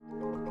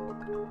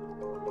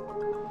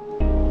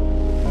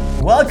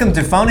Welcome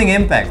to Founding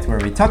Impact, where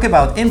we talk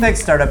about impact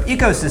startup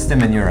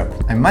ecosystem in Europe.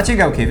 I'm Maciej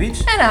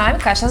And I'm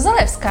Kasia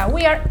Zalewska.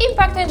 We are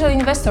impact angel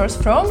investors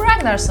from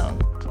Ragnarsson.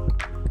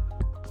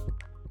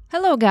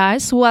 Hello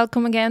guys,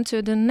 welcome again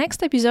to the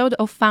next episode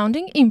of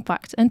Founding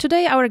Impact. And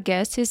today our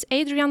guest is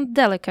Adrian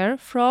Dellecker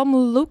from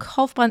Luc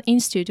Hoffmann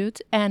Institute,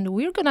 and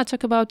we're gonna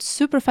talk about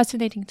super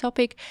fascinating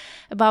topic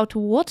about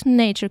what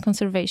nature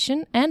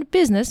conservation and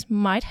business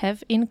might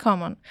have in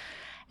common.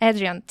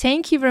 Adrian,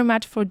 thank you very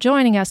much for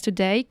joining us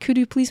today. Could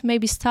you please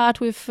maybe start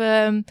with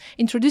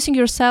introducing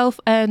yourself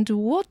and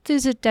what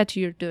is it that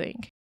you're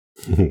doing?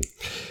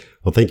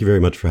 Well, thank you very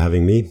much for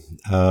having me.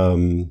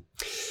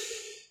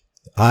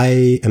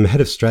 I am head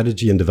of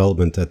strategy and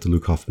development at the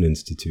Luc Hoffmann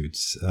Institute,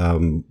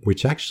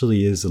 which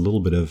actually is a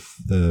little bit of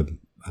the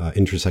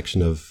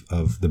intersection of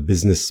the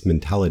business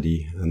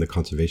mentality and the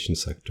conservation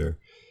sector.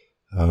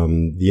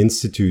 The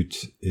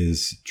Institute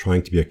is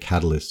trying to be a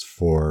catalyst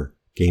for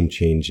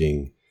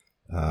game-changing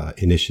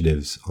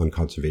initiatives on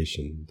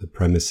conservation. The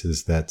premise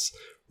is that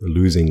we're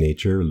losing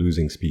nature,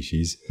 losing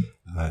species,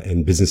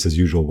 and business as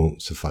usual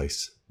won't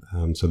suffice.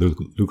 So the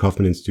Luc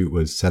Hoffmann Institute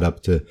was set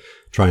up to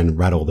try and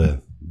rattle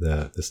the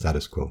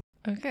status quo.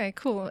 Okay,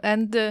 cool.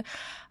 And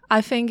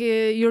I think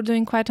you're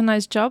doing quite a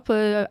nice job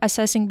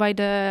assessing by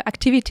the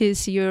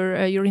activities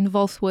you're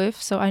involved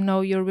with. So I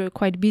know you're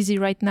quite busy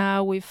right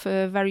now with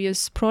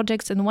various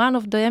projects, and one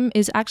of them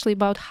is actually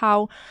about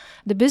how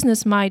the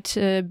business might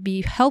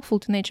be helpful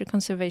to nature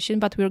conservation,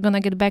 but we're going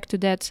to get back to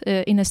that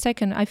in a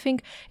second. I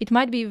think it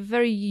might be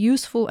very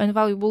useful and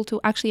valuable to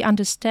actually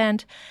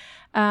understand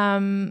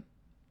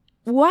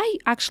why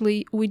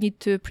actually we need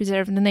to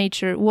preserve the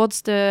nature.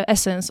 What's the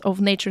essence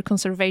of nature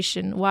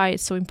conservation? Why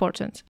it's so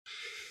important?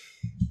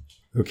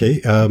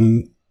 Okay.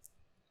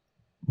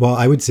 Well,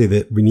 I would say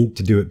that we need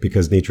to do it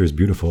because nature is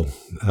beautiful.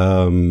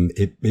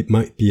 It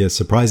might be a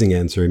surprising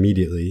answer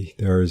immediately.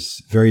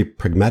 There's very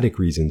pragmatic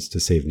reasons to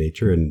save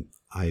nature, and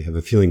I have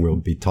a feeling we'll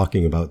be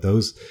talking about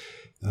those.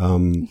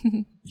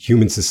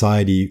 Human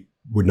society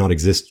would not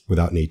exist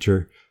without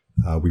nature.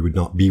 We would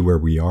not be where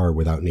we are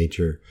without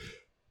nature.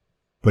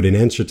 But in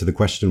answer to the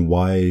question,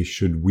 why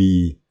should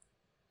we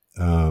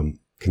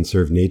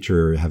conserve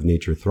nature or have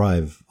nature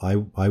thrive?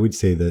 I would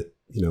say that,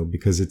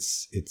 because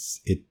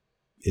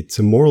it's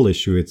a moral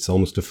issue. It's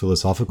almost a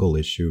philosophical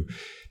issue.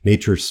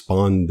 Nature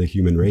spawned the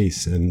human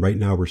race, and right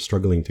now we're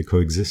struggling to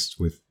coexist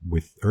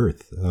with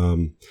Earth.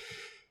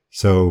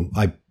 So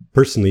I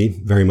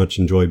personally very much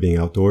enjoy being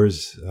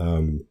outdoors.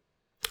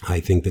 I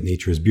think that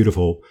nature is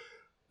beautiful,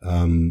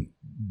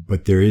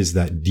 but there is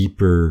that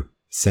deeper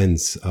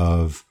sense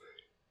of,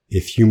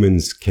 if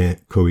humans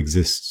can't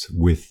coexist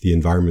with the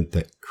environment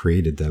that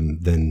created them,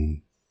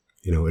 then,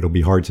 it'll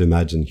be hard to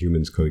imagine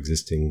humans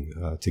coexisting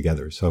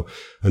together. So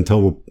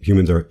until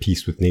humans are at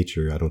peace with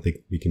nature, I don't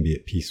think we can be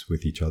at peace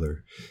with each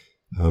other.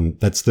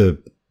 That's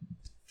the,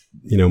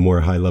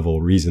 more high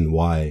level reason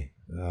why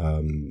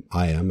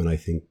I am, and I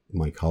think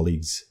my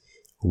colleagues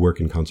who work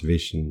in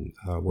conservation.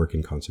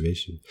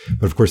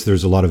 But of course,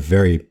 there's a lot of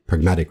very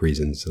pragmatic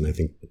reasons, and I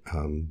think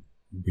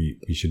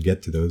we should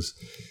get to those.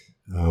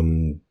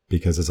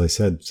 Because, as I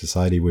said,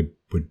 society would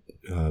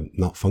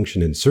not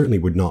function and certainly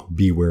would not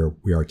be where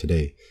we are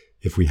today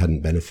if we hadn't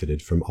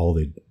benefited from all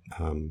the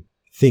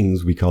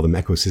things, we call them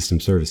ecosystem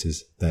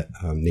services, that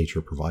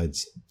nature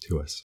provides to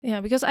us.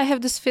 Yeah, because I have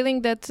this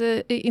feeling that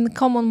in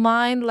common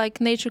mind, like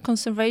nature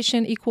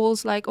conservation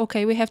equals like,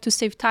 okay, we have to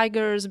save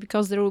tigers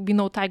because there will be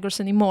no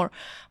tigers anymore.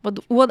 But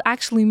what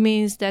actually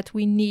means that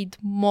we need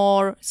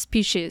more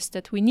species,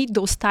 that we need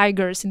those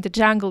tigers in the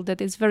jungle,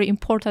 that is very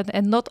important,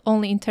 and not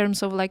only in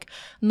terms of like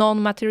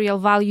non-material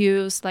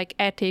values like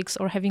ethics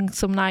or having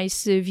some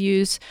nice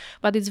views,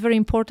 but it's very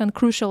important,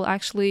 crucial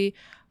actually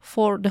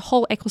for the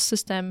whole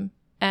ecosystem.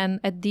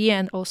 And at the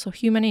end, also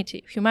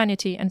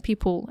humanity and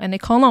people and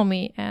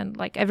economy and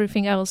like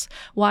everything else,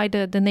 why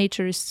the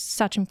nature is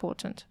such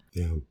important.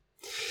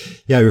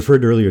 Yeah, I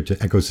referred earlier to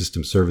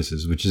ecosystem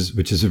services, which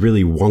is a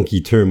really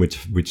wonky term,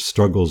 which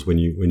struggles when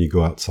you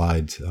go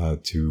outside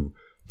to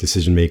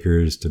decision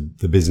makers, to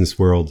the business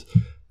world.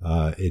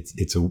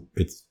 It's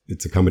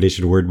a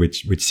combination of word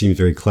which seems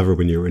very clever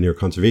when you're a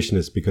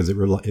conservationist, because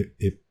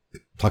it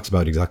talks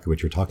about exactly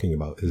what you're talking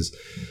about, is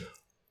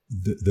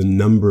the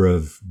number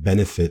of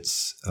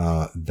benefits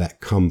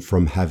that come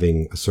from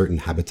having a certain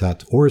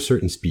habitat or a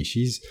certain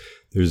species.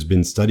 There's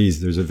been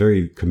studies. There's a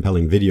very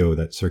compelling video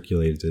that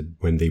circulated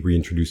when they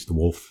reintroduced the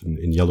wolf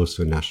in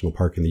Yellowstone National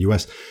Park in the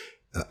US.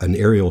 An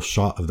aerial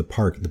shot of the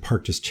park. The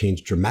park just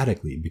changed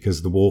dramatically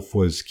because the wolf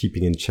was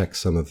keeping in check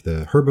some of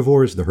the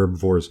herbivores. The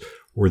herbivores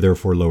were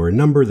therefore lower in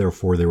number.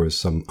 Therefore, there was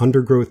some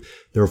undergrowth.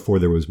 Therefore,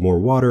 there was more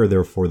water.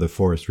 Therefore, the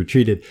forest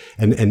retreated,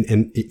 and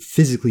it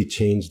physically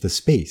changed the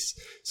space.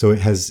 So it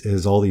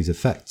has all these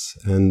effects.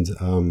 And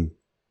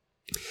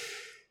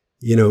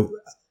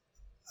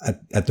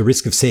at the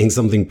risk of saying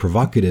something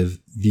provocative,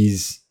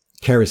 these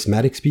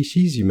charismatic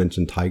species, you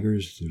mentioned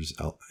tigers. There's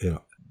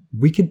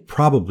we could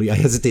probably, I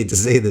hesitate to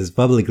say this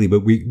publicly,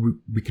 but we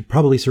could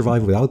probably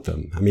survive without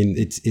them. I mean,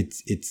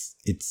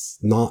 it's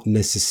not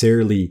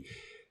necessarily,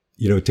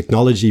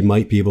 technology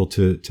might be able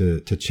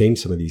to change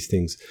some of these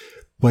things,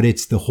 but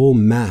it's the whole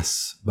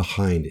mass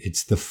behind.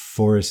 It's the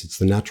forest, it's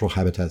the natural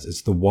habitats,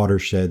 it's the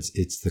watersheds,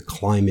 it's the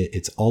climate,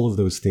 it's all of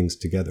those things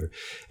together.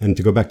 And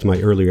to go back to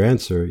my earlier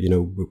answer,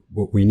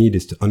 what we need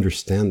is to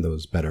understand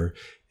those better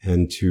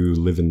and to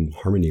live in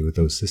harmony with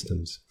those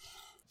systems.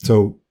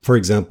 So, for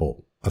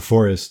example, a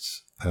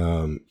forest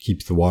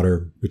keeps the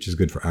water, which is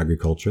good for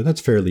agriculture.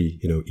 That's fairly,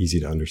 easy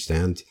to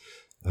understand.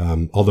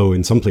 Although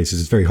in some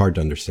places it's very hard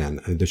to understand.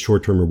 The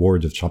short-term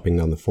rewards of chopping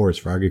down the forest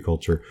for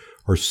agriculture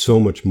are so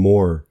much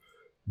more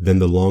than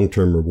the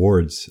long-term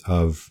rewards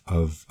of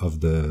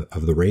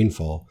the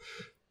rainfall.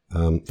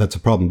 That's a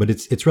problem, but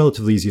it's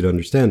relatively easy to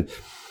understand.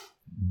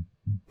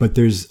 But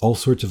there's all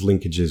sorts of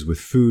linkages with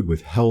food,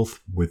 with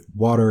health, with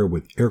water,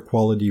 with air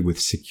quality, with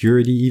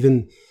security,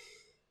 even.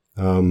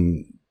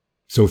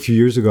 So a few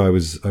years ago, I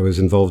was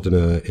involved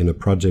in a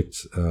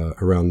project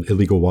around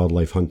illegal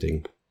wildlife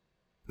hunting,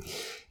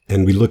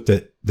 and we looked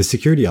at the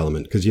security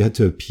element because you had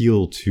to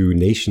appeal to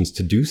nations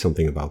to do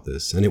something about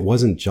this, and it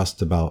wasn't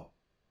just about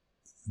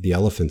the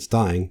elephants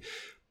dying,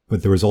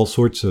 but there was all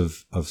sorts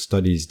of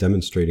studies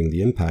demonstrating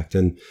the impact.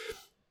 And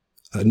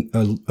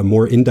a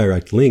more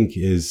indirect link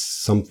is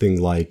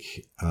something like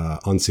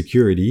on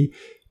security,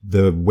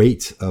 the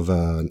weight of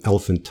an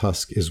elephant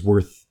tusk is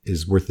worth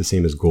the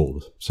same as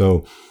gold.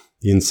 So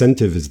the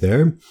incentive is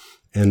there.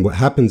 And what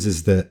happens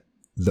is that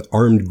the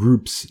armed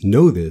groups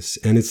know this,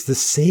 and it's the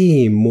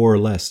same, more or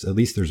less, at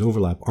least there's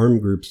overlap,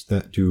 armed groups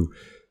that do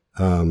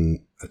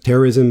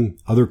terrorism,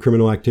 other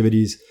criminal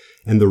activities,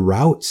 and the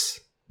routes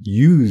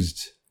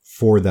used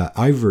for that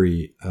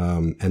ivory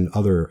and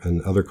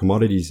other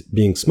commodities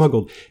being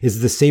smuggled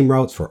is the same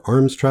routes for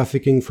arms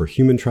trafficking, for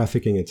human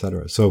trafficking,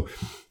 etc. So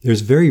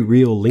there's very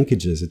real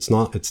linkages. It's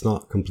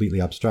not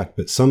completely abstract,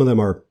 but some of them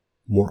are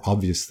more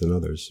obvious than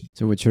others.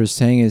 So what you're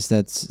saying is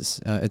that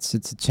it's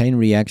a chain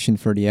reaction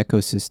for the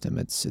ecosystem.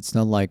 It's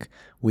not like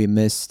we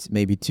missed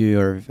maybe 2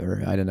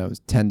 or I don't know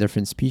 10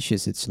 different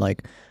species. It's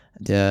like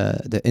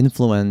it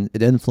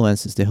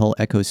influences the whole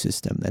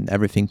ecosystem, and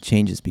everything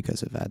changes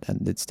because of that.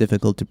 And it's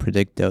difficult to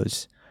predict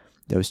those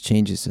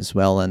changes as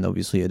well. And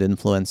obviously, it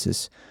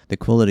influences the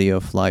quality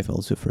of life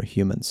also for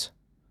humans.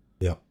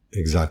 Yeah,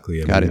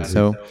 exactly. Got it.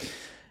 So.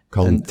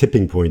 Call them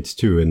tipping points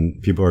too,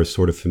 and people are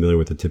sort of familiar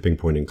with the tipping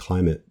point in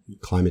climate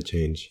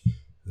change,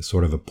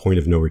 sort of a point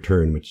of no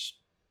return, which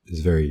is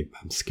very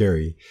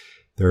scary.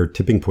 There are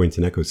tipping points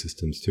in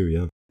ecosystems too,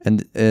 yeah.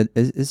 And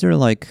is there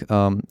like,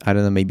 I don't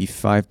know, maybe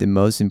 5 the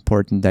most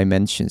important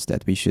dimensions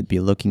that we should be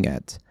looking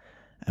at?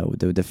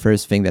 The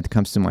first thing that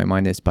comes to my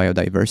mind is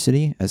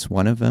biodiversity as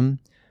one of them.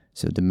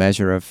 So the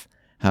measure of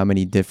how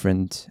many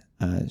different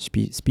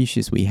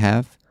species we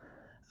have.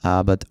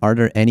 But are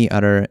there any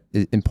other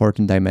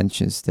important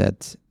dimensions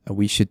that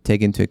we should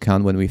take into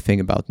account when we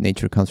think about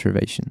nature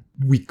conservation?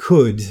 We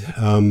could.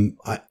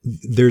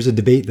 There's a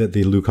debate that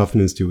the Luc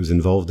Hoffmann Institute was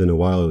involved in a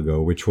while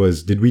ago, which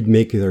was, did we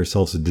make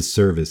ourselves a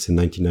disservice in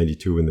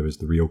 1992 when there was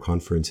the Rio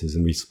conferences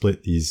and we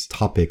split these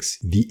topics,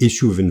 the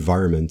issue of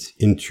environment,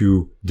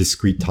 into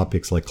discrete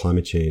topics like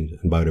climate change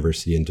and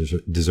biodiversity and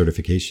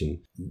desertification?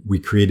 We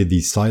created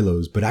these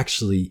silos, but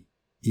actually,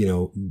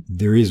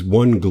 there is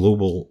one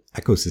global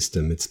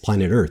ecosystem. It's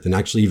planet Earth. And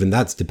actually, even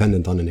that's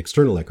dependent on an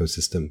external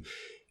ecosystem.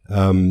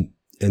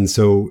 And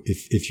so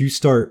if you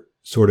start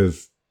sort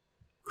of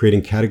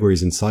creating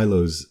categories and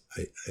silos,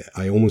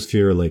 I almost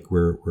fear like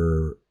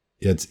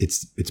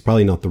it's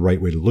probably not the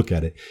right way to look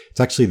at it. It's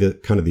actually the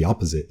kind of the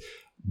opposite.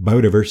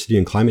 Biodiversity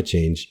and climate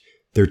change,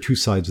 they're two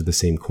sides of the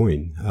same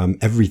coin.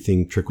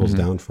 Everything trickles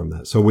down from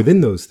that. So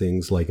within those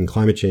things, like in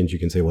climate change, you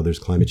can say, well, there's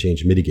climate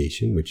change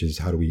mitigation, which is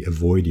how do we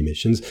avoid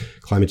emissions?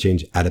 Climate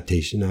change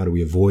adaptation, how do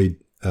we avoid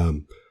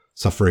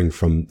suffering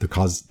from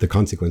the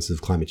consequences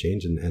of climate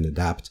change and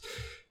adapt?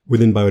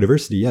 Within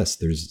biodiversity, yes,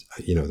 there's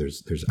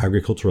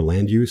agricultural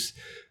land use,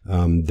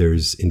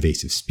 there's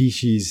invasive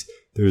species,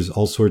 there's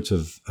all sorts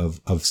of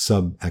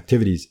sub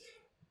activities,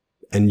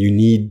 and you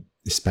need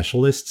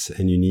specialists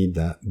and you need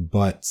that.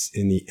 But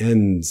in the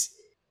end,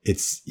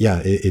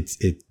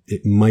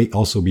 it might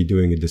also be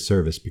doing a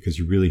disservice because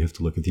you really have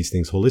to look at these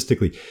things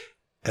holistically,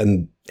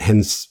 and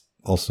hence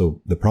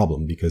also the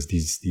problem, because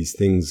these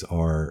things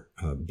are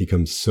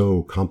become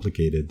so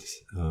complicated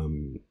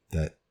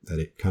that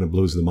it kind of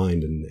blows the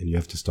mind, and you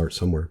have to start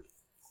somewhere.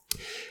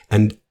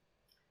 And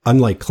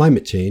unlike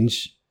climate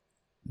change,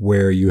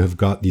 where you have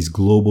got these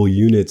global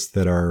units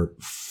that are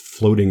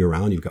floating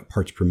around, you've got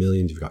parts per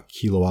million, you've got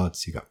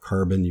kilowatts, you've got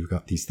carbon, you've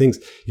got these things,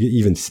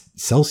 even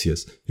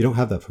Celsius. You don't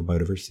have that for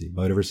biodiversity.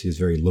 Biodiversity is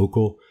very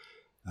local.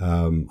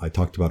 I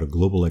talked about a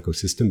global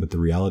ecosystem, but the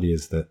reality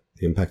is that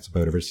the impacts of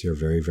biodiversity are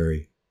very,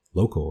 very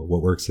local.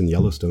 What works in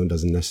Yellowstone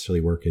doesn't necessarily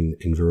work in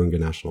Virunga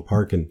National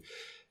Park, and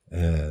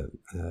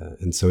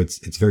so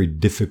it's very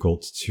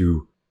difficult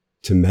to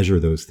measure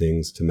those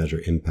things, to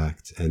measure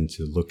impact, and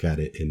to look at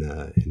it in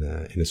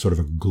a sort of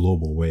a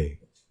global way.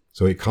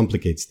 So it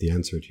complicates the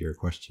answer to your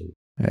question.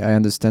 I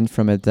understand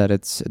from it that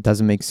it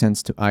doesn't make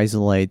sense to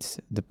isolate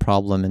the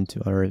problem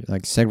into, or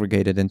like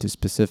segregate it into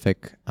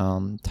specific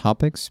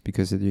topics,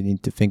 because you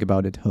need to think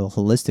about it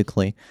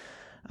holistically.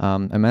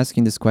 I'm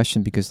asking this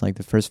question because like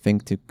the first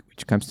thing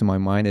which comes to my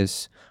mind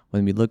is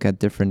when we look at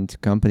different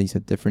companies,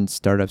 at different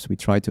startups, we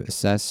try to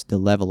assess the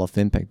level of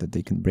impact that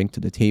they can bring to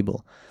the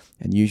table.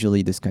 And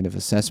usually this kind of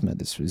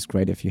assessment is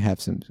great if you have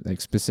some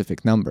like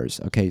specific numbers.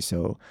 Okay,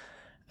 so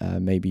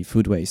maybe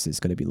food waste is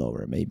going to be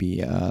lower. Maybe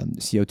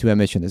CO2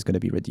 emission is going to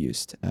be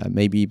reduced.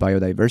 Maybe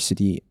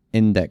biodiversity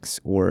index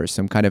or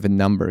some kind of a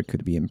number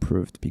could be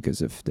improved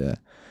because of the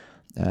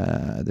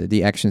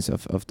actions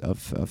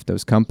of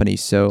those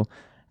companies. So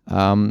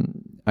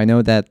I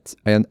know that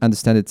I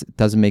understand it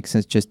doesn't make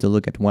sense just to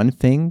look at one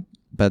thing,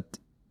 but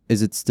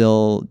is it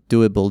still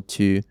doable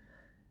to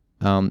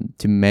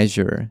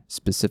measure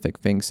specific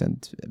things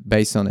and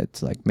based on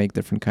it, like make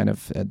different kind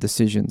of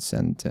decisions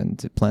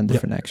and plan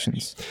different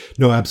actions?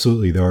 No,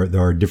 absolutely.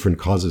 There are different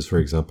causes, for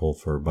example,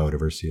 for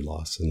biodiversity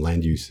loss, and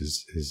land use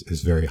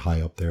is very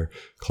high up there.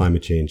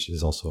 Climate change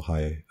is also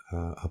high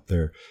up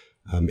there.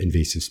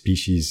 Invasive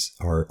species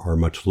are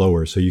much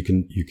lower, so you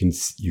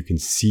can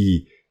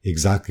see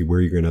exactly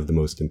where you're going to have the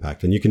most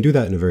impact, and you can do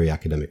that in a very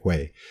academic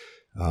way.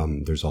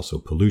 There's also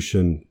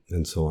pollution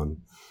and so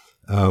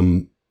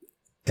on.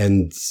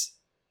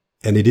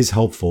 And it is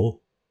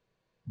helpful,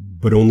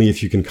 but only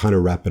if you can kind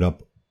of wrap it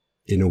up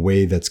in a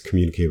way that's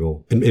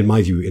communicable, in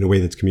my view, in a way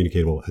that's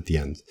communicable at the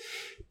end.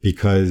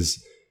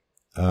 Because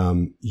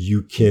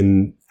you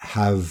can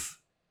have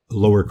a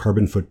lower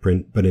carbon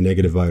footprint, but a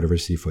negative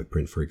biodiversity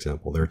footprint, for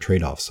example. There are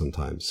trade-offs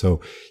sometimes. So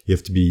you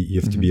have to be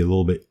a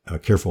little bit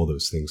careful of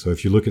those things. So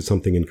if you look at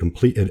something in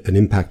an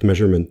impact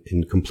measurement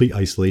in complete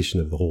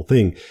isolation of the whole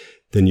thing,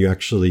 then you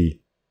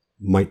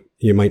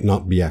might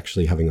not be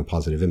actually having a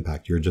positive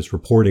impact. You're just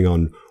reporting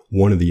on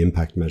one of the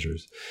impact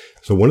measures.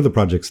 So one of the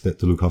projects that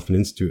the Luc Hoffmann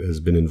Institute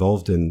has been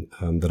involved in,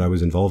 that I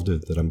was involved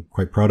in, that I'm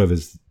quite proud of,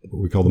 is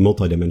what we call the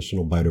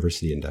multidimensional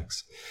biodiversity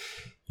index.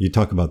 You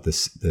talk about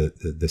this,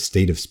 the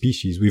state of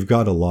species. We've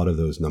got a lot of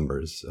those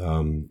numbers.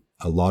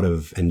 A lot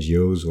of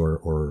NGOs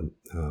or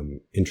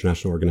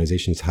international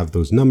organizations have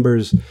those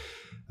numbers.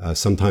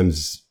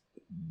 Sometimes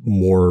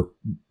more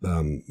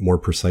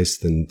precise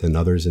than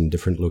others in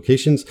different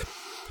locations.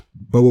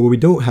 But what we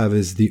don't have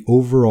is the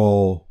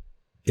overall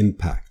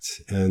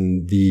impact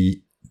and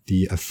the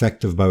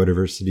effect of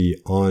biodiversity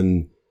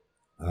on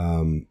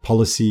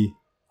policy,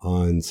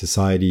 on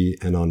society,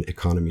 and on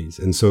economies.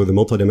 And so the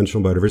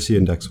Multidimensional Biodiversity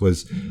Index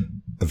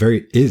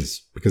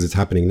is, because it's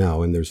happening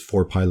now, and there's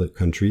 4 pilot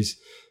countries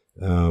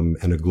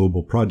and a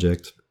global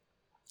project,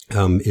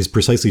 is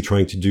precisely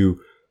trying to do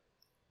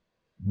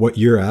what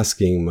you're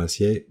asking,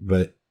 Maciej,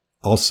 but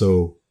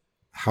also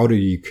how do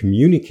you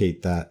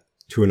communicate that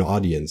to an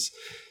audience?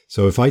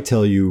 So if I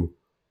tell you,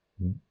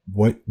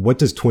 what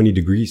does 20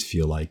 degrees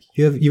feel like?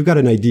 You've got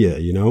an idea,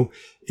 you know.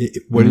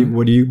 What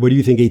do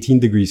you think 18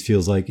 degrees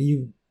feels like?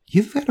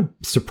 You've got a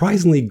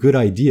surprisingly good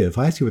idea. If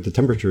I ask you what the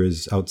temperature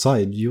is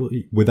outside,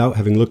 without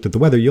having looked at the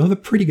weather, you'll have a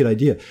pretty good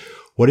idea.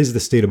 What is the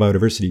state of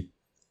biodiversity?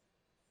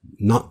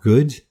 Not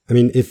good. I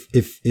mean, if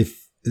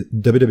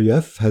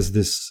WWF has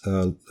this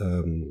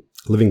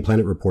Living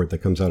Planet report that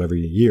comes out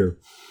every year,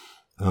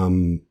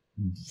 the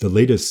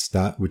latest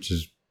stat, which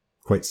is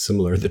quite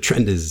similar, the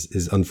trend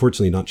is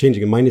unfortunately not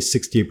changing, and minus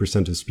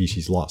 68% of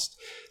species lost.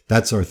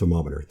 That's our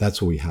thermometer.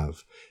 That's what we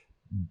have.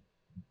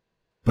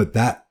 But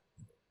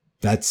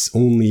that's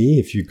only,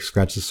 if you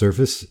scratch the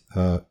surface,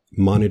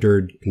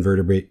 monitored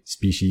invertebrate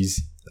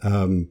species,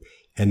 and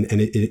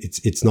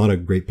it's not a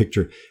great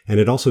picture. And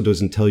it also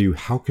doesn't tell you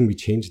how can we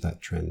change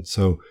that trend.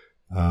 So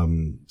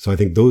I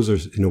think those are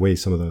in a way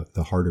some of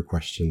the harder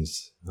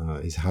questions.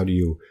 Is how do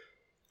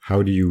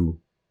you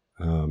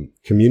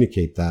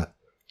communicate that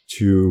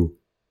to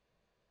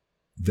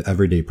the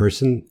everyday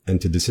person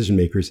and to decision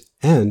makers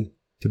and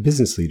to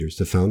business leaders,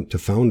 to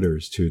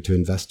founders, to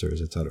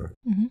investors, etc.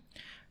 Mm-hmm.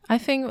 I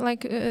think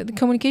the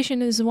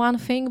communication is one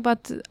thing,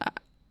 but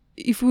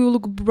if we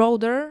look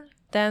broader,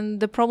 then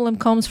the problem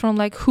comes from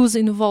who's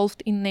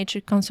involved in nature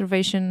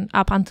conservation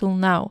up until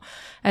now.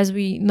 As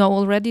we know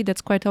already,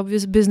 that's quite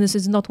obvious. Business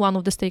is not one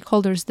of the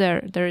stakeholders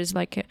there. There is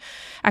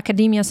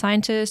academia,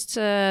 scientists,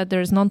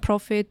 there's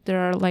non-profit, there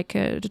are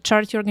the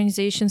charity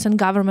organizations and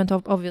government,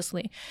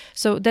 obviously.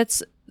 So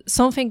that's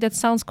something that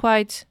sounds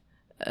quite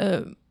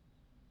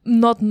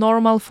not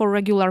normal for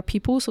regular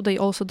people, so they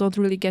also don't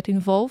really get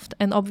involved.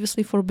 And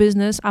obviously for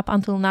business, up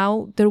until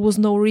now, there was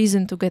no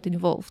reason to get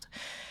involved.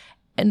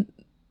 And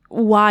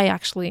why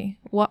actually?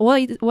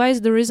 Why is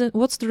the reason?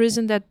 What's the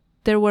reason that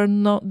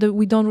that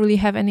we don't really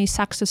have any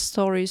success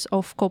stories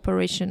of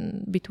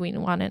cooperation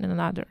between one and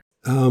another?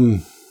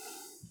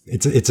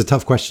 It's a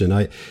tough question.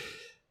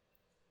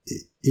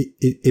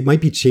 It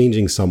might be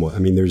changing somewhat. I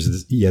mean, there's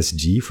this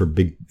ESG for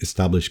big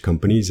established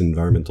companies,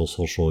 environmental,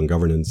 social, and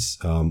governance,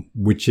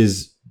 which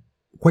is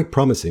quite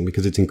promising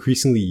because it's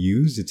increasingly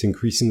used, it's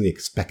increasingly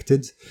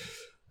expected.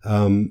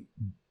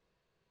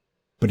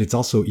 but it's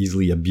also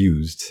easily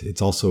abused.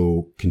 It's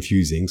also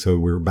confusing. So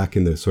we're back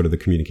in the sort of the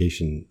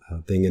communication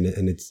thing,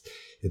 and it's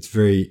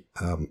very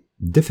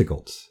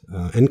difficult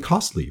and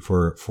costly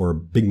for a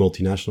big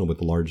multinational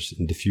with a large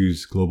and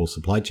diffuse global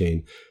supply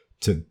chain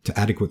to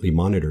adequately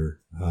monitor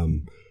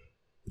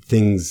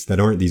things that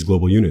aren't these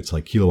global units,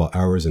 like kilowatt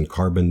hours and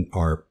carbon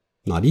are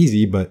not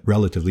easy, but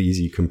relatively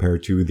easy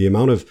compared to the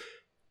amount of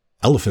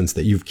elephants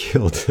that you've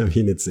killed. I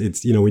mean, it's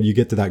when you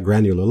get to that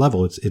granular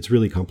level, it's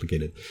really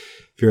complicated.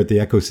 If you're at the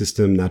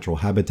ecosystem, natural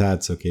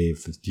habitats, okay,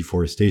 if it's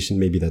deforestation,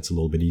 maybe that's a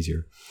little bit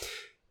easier.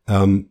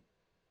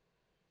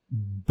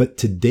 But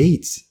to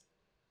date,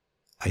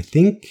 I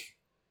think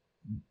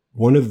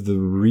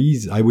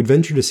I would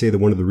venture to say that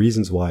one of the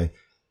reasons why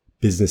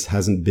business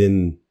hasn't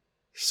been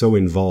so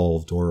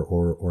involved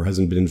or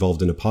hasn't been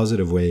involved in a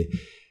positive way,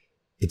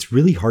 it's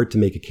really hard to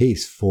make a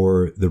case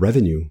for the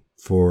revenue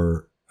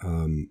for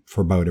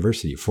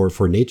biodiversity,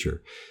 for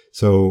nature.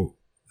 So,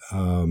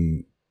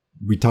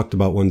 we talked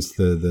about once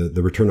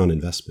the return on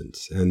investment,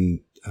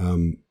 and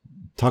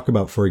talk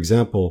about, for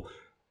example,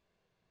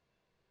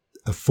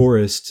 a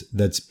forest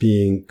that's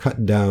being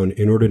cut down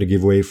in order to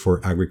give way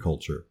for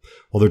agriculture.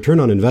 Well, the return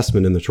on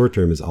investment in the short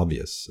term is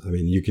obvious. I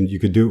mean, you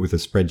could do it with a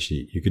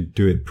spreadsheet. You could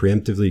do it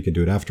preemptively. You could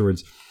do it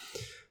afterwards.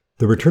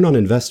 The return on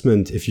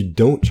investment, if you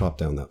don't chop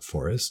down that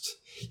forest,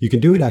 you can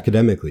do it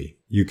academically.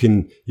 You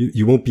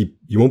won't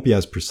be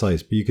as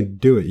precise, but you can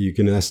do it. You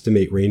can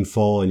estimate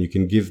rainfall and you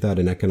can give that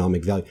an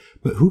economic value.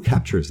 But who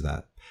captures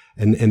that?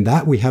 And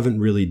that we haven't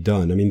really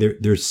done. I mean,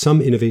 there's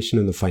some innovation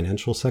in the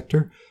financial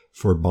sector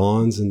for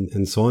bonds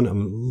and so on.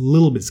 I'm a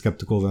little bit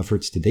skeptical of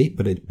efforts to date,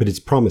 but it's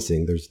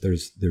promising.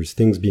 There's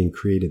things being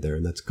created there,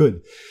 and that's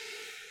good.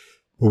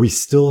 But we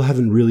still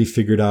haven't really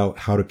figured out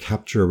how to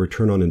capture a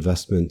return on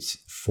investment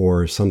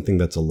for something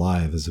that's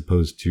alive as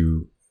opposed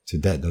to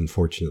dead,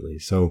 unfortunately.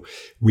 So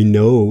we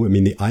know, I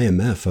mean, the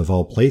IMF of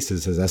all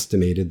places has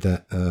estimated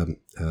that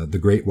the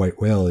great white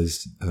whale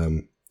is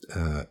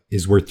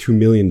worth $2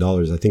 million,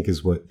 I think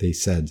is what they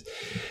said.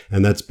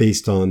 And that's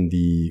based on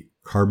the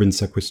carbon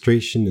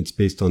sequestration. It's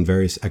based on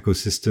various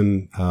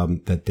ecosystem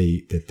that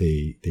they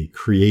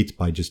create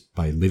by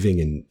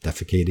living and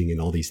defecating and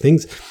all these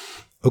things.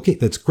 Okay,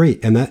 that's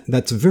great. And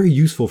that's very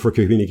useful for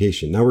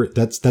communication. Now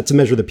that's a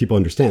measure that people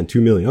understand. 2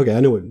 million. Okay,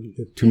 I know what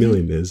 2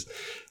 million is.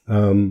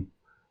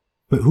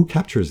 But who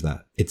captures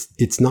that?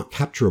 It's not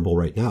capturable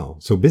right now.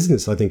 So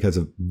business, I think, has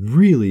a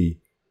really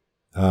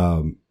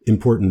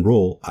important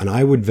role. And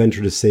I would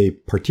venture to say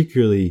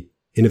particularly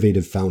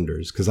innovative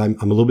founders, because I'm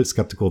a little bit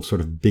skeptical of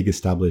sort of big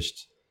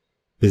established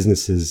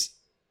businesses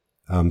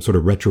sort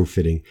of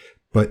retrofitting.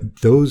 But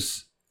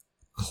those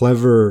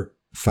clever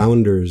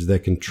founders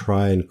that can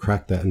try and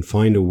crack that and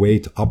find a way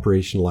to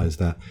operationalize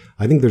that,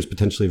 I think there's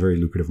potentially a very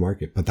lucrative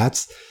market. But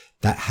that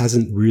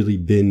hasn't really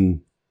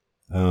been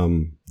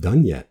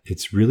done yet.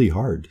 It's really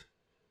hard.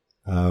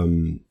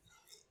 In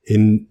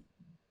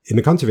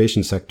the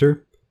conservation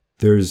sector,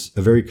 there's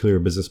a very clear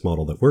business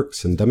model that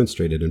works and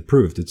demonstrated and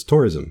proved. It's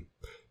tourism.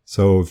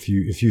 So if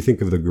you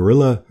think of the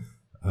gorilla,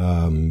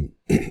 and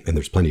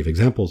there's plenty of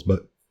examples,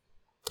 but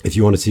if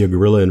you want to see a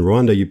gorilla in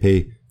Rwanda, you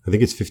pay, I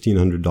think it's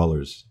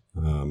 $1,500,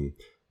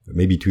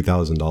 maybe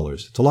 $2,000.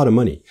 It's a lot of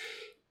money.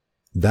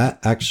 That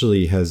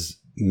actually has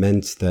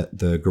meant that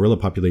the gorilla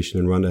population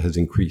in Rwanda has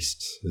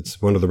increased.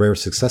 It's one of the rare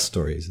success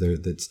stories.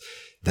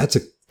 That's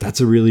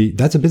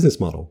a business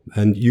model,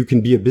 and you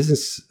can be a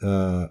business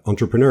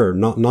entrepreneur,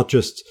 not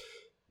just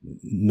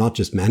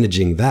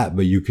managing that,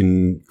 but you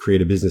can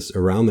create a business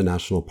around the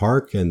national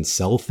park and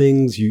sell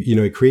things.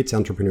 It creates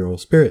entrepreneurial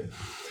spirit.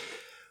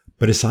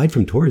 But aside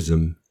from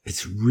tourism,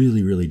 it's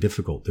really, really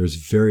difficult. There's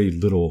very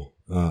little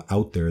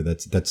out there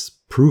that's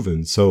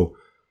proven. So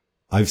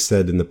I've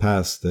said in the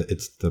past that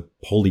it's the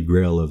holy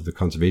grail of the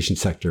conservation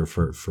sector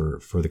for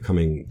the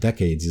coming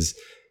decades is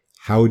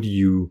how do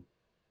you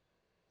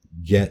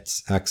get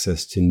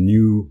access to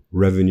new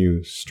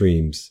revenue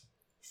streams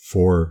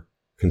for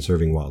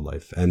conserving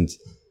wildlife? And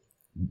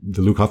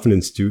the Luc Hoffmann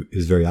Institute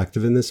is very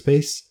active in this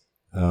space.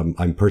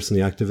 I'm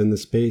personally active in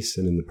this space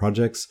and in the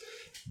projects,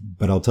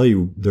 but I'll tell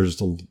you,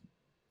 there's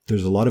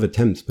a lot of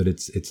attempts, but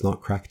it's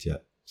not cracked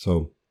yet.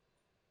 So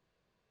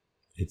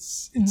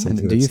it's something.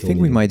 And do you think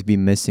we might be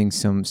missing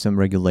some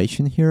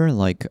regulation here?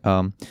 Like,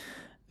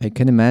 I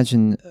can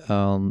imagine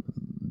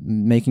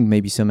making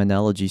maybe some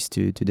analogies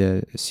to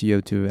the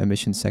CO2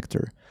 emission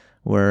sector,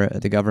 where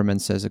the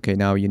government says, okay,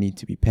 now you need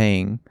to be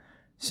paying,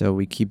 so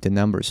we keep the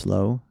numbers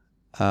low.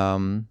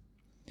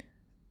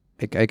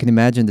 I can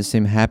imagine the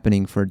same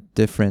happening for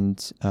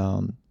different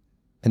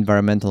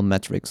environmental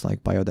metrics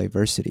like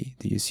biodiversity.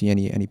 Do you see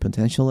any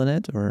potential in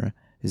it, or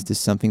is this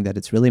something that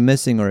it's really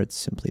missing, or it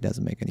simply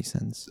doesn't make any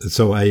sense?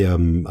 So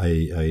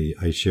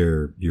I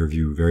share your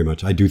view very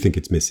much. I do think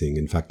it's missing.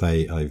 In fact,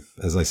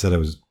 as I said,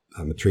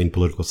 I'm a trained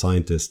political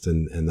scientist,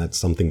 and that's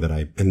something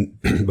that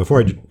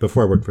before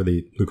I worked for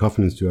the Luc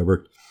Hoffmann Institute, I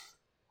worked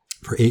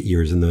for 8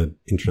 years in the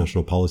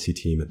international policy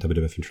team at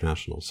WWF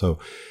International. So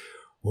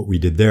what we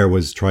did there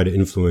was try to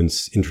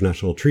influence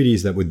international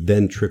treaties that would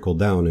then trickle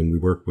down. And we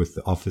worked with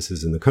the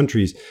offices in the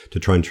countries to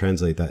try and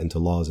translate that into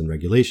laws and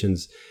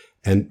regulations.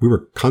 And we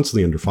were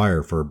constantly under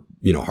fire for,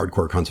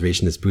 hardcore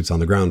conservationist boots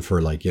on the ground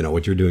for like,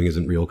 what you're doing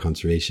isn't real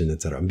conservation,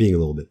 et cetera. I'm being a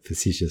little bit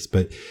facetious,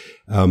 but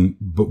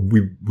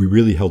we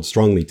really held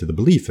strongly to the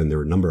belief, and there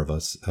were a number of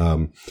us,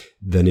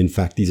 that in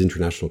fact, these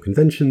international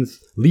conventions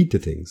lead to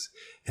things.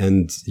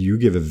 And you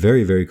give a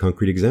very, very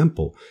concrete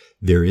example.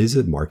 There is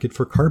a market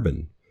for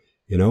carbon.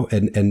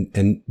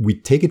 And we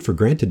take it for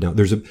granted now.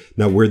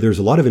 Now where there's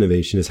a lot of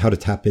innovation is how to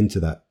tap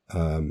into that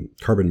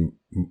carbon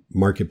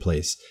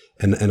marketplace,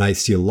 and I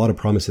see a lot of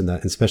promise in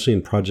that, especially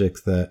in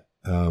projects that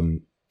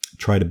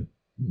try to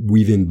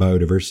weave in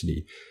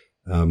biodiversity.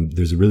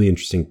 There's a really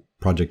interesting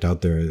project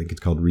out there. I think it's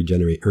called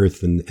Regenerate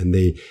Earth, and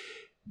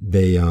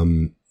they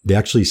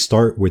actually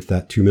start with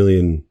that 2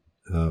 million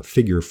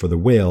figure for the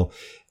whale.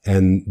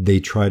 And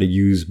they try to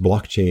use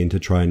blockchain to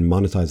try and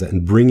monetize that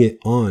and bring it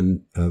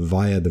on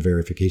via the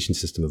verification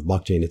system of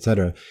blockchain, et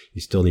cetera.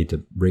 You still need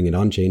to bring it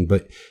on chain,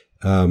 but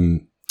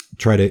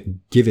try to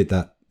give it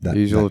that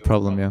usual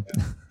problem, yeah.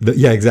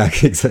 Yeah,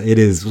 exactly. It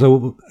is.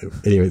 So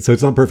anyway, so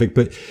it's not perfect,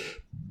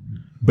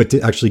 but to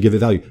actually give it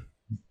value.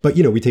 But,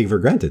 we take it for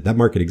granted. That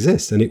market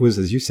exists. And it was,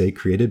 as you say,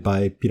 created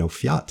by,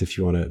 fiat, if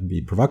you want to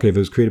be provocative. It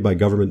was created by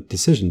government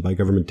decision, by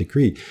government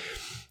decree.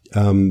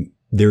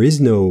 There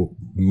is no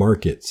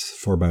markets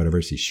for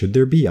biodiversity. Should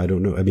there be? I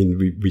don't know. I mean,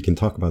 we can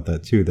talk about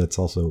that too. That's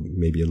also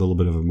maybe a little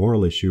bit of a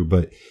moral issue,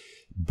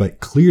 but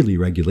clearly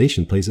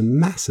regulation plays a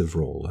massive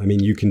role. I mean,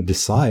 you can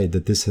decide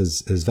that this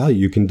has value.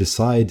 You can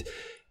decide,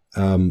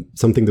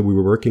 something that we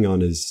were working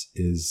on is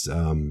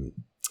in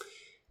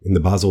the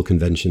Basel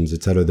conventions,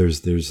 et cetera.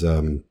 There's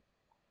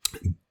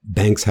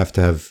banks have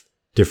to have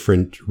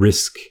different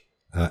risk,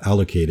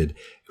 allocated.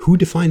 Who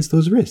defines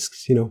those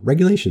risks?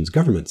 Regulations,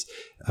 governments.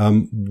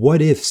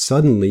 What if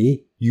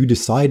suddenly you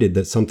decided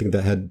that something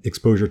that had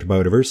exposure to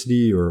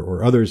biodiversity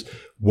or others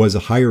was a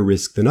higher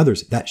risk than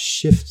others? That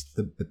shifts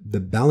the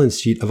balance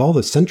sheet of all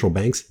the central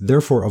banks,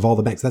 therefore of all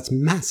the banks. That's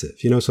massive.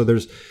 So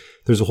there's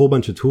a whole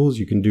bunch of tools.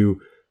 You can do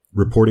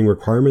reporting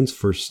requirements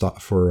for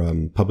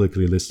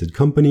publicly listed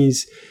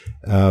companies,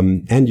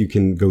 and you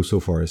can go so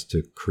far as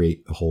to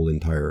create a whole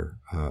entire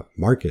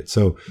market.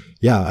 So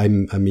yeah, I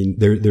mean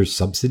there's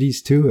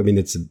subsidies too. I mean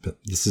this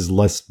is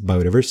less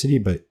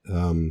biodiversity, but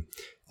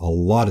a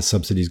lot of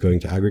subsidies going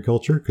to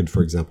agriculture could,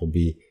 for example,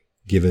 be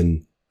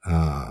given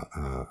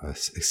a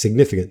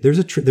significant.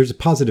 There's a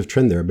positive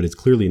trend there, but it's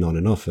clearly not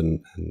enough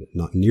and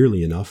not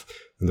nearly enough.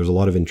 And there's a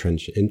lot of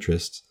entrenched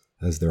interests,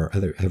 as there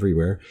are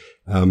everywhere.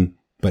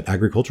 But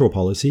agricultural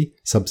policy,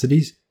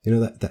 subsidies,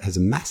 that has a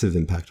massive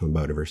impact on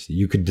biodiversity.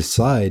 You could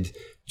decide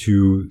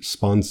to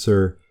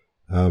sponsor,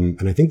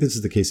 and I think this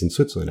is the case in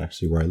Switzerland,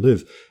 actually, where I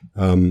live,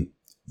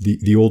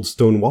 the old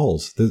stone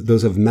walls.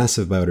 Those have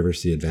massive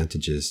biodiversity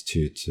advantages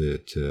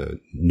to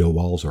no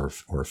walls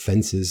or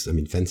fences. I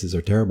mean, fences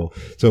are terrible.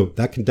 So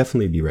that can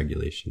definitely be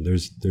regulation.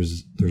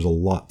 There's a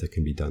lot that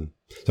can be done.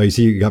 So you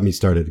see, you got me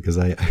started because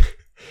I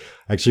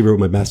actually wrote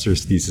my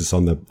master's thesis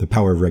on the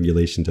power of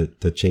regulation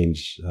to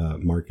change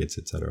markets,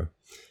 etc.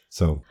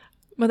 So,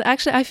 but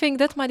actually, I think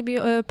that might be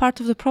part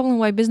of the problem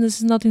why business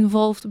is not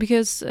involved,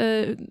 because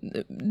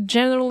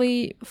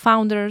generally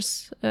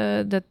founders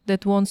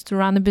that wants to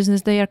run a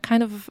business, they are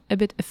kind of a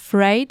bit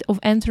afraid of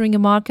entering a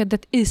market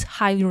that is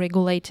highly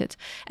regulated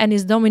and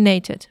is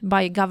dominated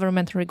by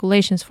government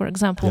regulations, for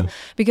example,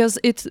 because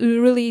it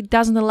really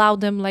doesn't allow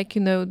them,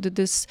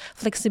 this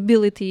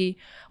flexibility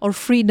or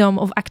freedom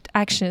of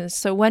actions.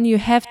 So when you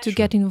have to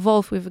get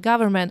involved with the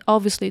government,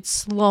 obviously it's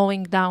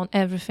slowing down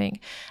everything.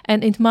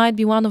 And it might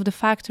be one of the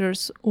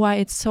factors why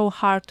it's so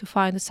hard to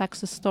find the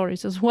success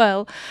stories as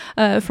well,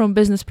 from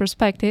business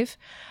perspective.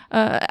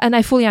 And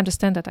I fully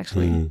understand that,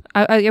 actually.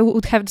 I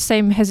would have the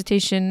same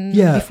hesitation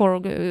before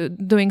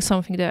doing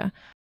something there.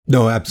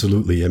 No,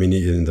 absolutely. I mean,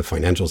 in the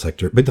financial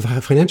sector, but the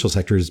financial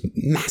sector is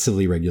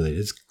massively regulated.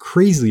 It's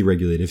crazily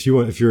regulated. If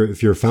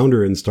you're a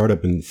founder in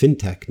startup in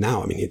fintech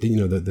now, I mean,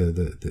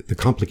 the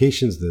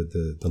complications,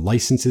 the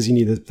licenses you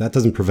need, that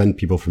doesn't prevent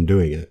people from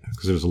doing it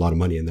because there's a lot of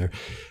money in there.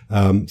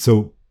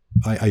 So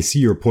I see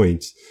your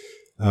point.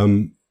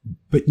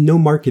 But no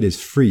market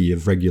is free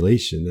of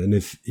regulation. And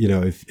if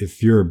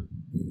you're,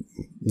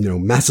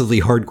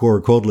 massively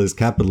hardcore coldless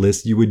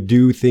capitalist, you would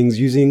do things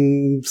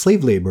using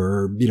slave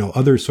labor or,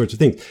 other sorts of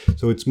things.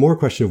 So it's more a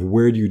question of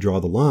where do you draw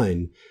the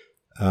line,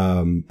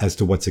 as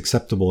to what's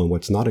acceptable and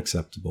what's not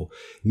acceptable.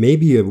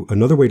 Maybe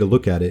another way to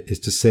look at it is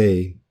to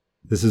say,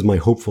 this is my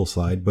hopeful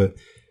side, but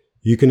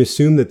you can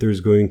assume that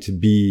there's going to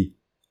be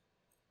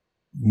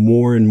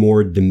more and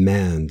more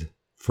demand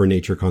for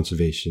nature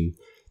conservation.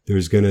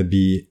 There's going to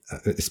be,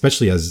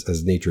 especially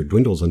as nature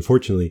dwindles,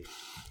 unfortunately,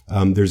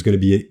 there's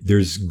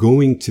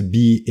going to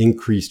be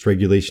increased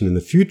regulation in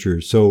the future.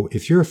 So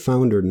if you're a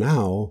founder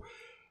now,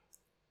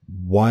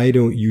 why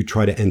don't you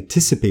try to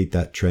anticipate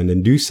that trend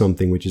and do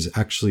something which is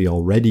actually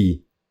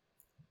already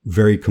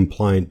very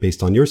compliant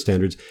based on your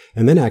standards.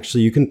 And then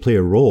actually you can play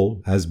a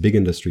role, as big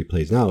industry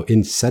plays now,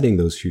 in setting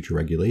those future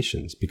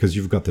regulations because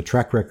you've got the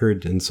track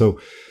record. And so,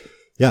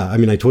 yeah, I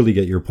mean, I totally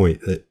get your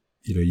point that,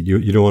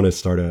 you don't want to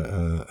start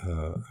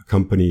a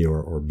company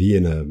or be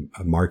in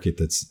a market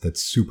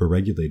that's super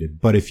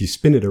regulated. But if you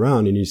spin it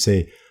around and you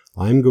say,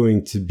 I'm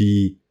going to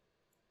be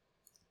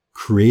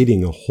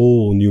creating a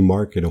whole new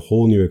market, a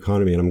whole new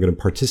economy, and I'm going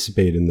to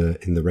participate in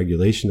the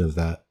regulation of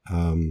that,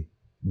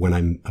 when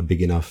I'm a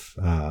big enough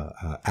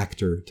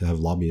actor to have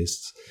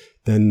lobbyists,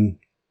 then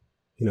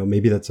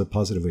maybe that's a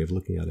positive way of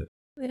looking at it.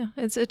 Yeah,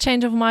 it's a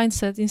change of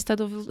mindset. Instead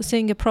of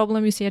seeing a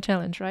problem, you see a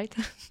challenge, right?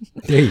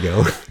 There you go.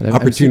 Opportunity.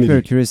 I'm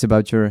super curious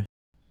about your.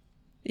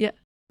 Yeah.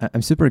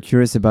 I'm super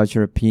curious about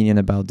your opinion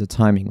about the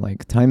timing.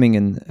 Like timing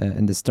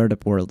in the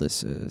startup world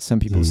is some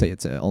people say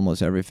it's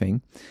almost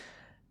everything.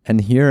 And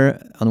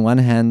here, on one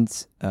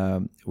hand,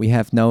 we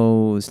have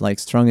no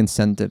strong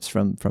incentives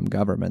from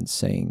governments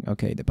saying,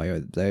 okay, the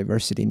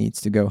biodiversity needs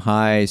to go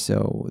high,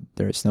 so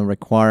there is no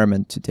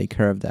requirement to take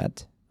care of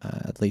that,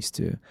 at least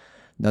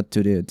not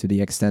to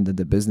the extent that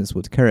the business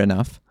would care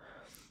enough.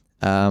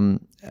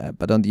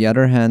 But on the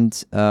other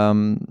hand,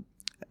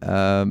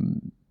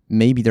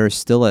 maybe there's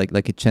still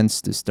like a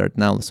chance to start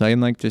now. So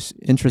I'm just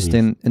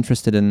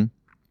interested in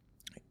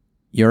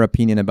your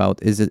opinion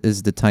about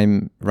is the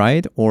time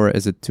right, or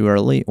is it too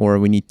early, or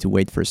we need to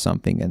wait for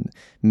something and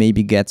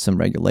maybe get some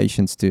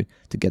regulations to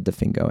get the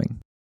thing going?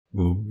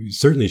 Well,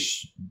 certainly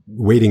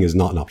waiting is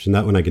not an option.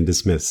 That one I can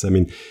dismiss. I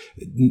mean,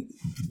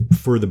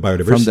 for the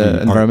biodiversity, from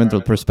the environmental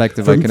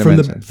perspective, I can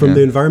imagine. From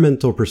the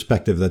environmental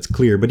perspective, that's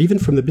clear. But even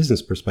from the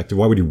business perspective,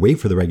 why would you wait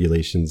for the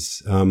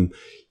regulations?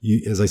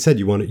 As I said,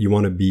 you want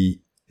to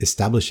be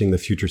establishing the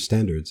future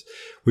standards.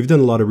 We've done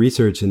a lot of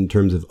research in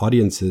terms of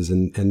audiences,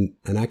 and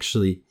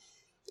actually,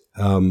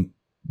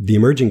 the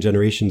emerging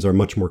generations are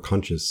much more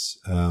conscious.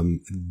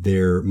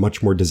 They're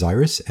much more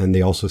desirous, and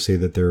they also say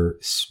that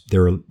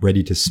they're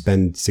ready to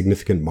spend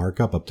significant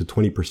markup, up to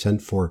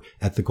 20% for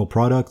ethical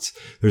products.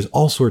 There's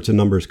all sorts of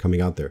numbers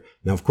coming out there.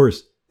 Now, of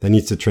course, that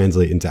needs to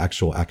translate into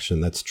actual action.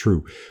 That's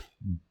true.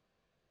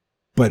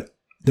 But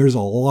there's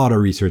a lot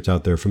of research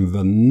out there from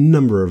a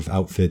number of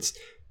outfits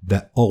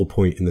that all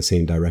point in the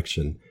same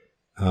direction.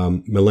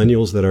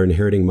 Millennials that are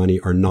inheriting money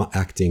are not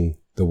acting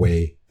the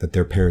way that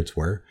their parents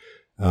were.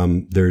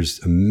 There's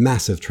a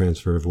massive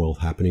transfer of wealth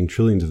happening.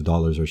 Trillions of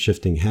dollars are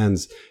shifting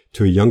hands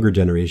to a younger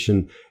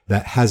generation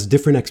that has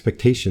different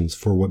expectations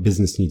for what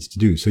business needs to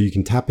do. So you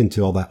can tap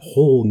into all that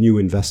whole new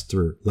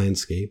investor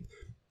landscape.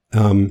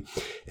 And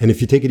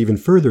if you take it even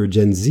further,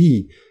 Gen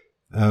Z,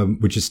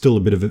 which is still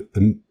a bit of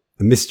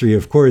a mystery,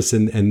 of course,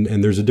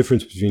 and there's a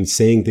difference between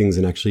saying things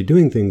and actually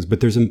doing things, but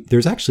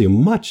there's actually a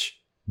much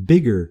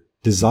bigger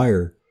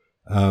desire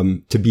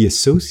to be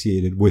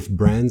associated with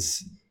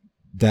brands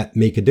that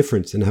make a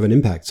difference and have an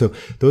impact. So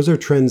those are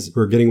trends.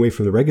 We're getting away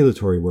from the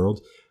regulatory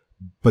world,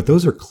 but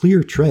those are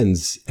clear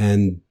trends.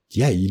 And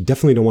yeah, you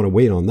definitely don't want to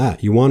wait on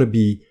that. You want to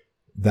be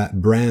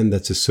that brand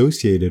that's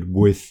associated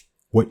with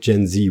what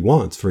Gen Z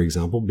wants, for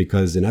example,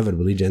 because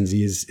inevitably Gen Z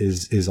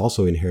is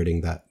also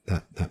inheriting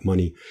that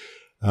money.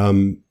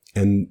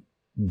 And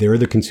they're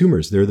the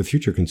consumers. They're the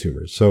future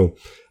consumers. So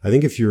I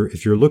think if you're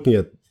looking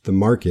at the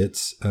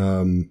markets,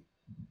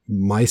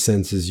 my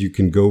sense is you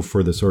can go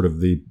for the sort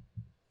of the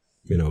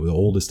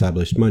old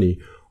established money,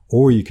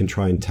 or you can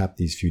try and tap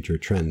these future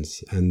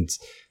trends. And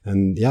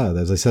yeah,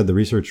 as I said, the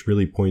research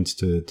really points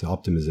to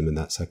optimism in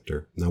that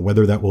sector. Now,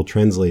 whether that will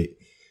translate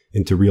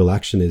into real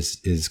action is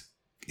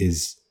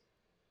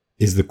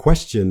the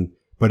question.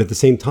 But at the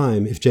same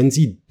time, if Gen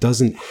Z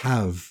doesn't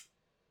have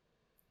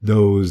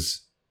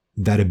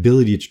that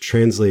ability to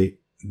translate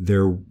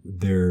their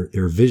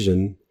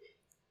vision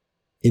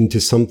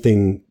into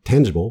something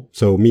tangible,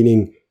 so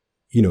meaning,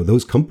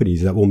 those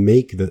companies that will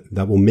make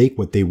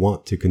what they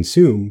want to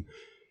consume,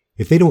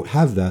 if they don't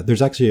have that,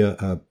 there's actually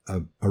a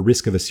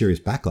risk of a serious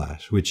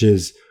backlash, which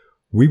is,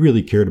 we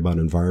really cared about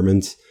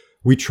environment.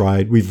 We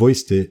tried, we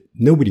voiced it.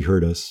 Nobody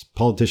heard us.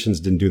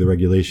 Politicians didn't do the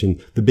regulation.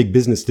 The big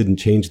business didn't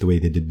change the way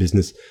they did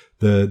business.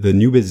 The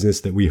new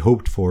business that we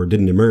hoped for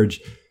didn't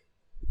emerge.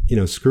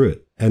 Screw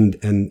it. And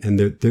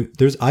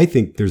I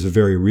think there's a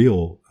very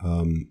real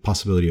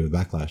possibility of a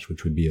backlash,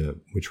 which would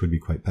be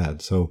quite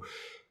bad. So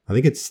I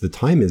think the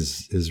time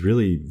is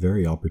really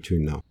very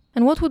opportune now.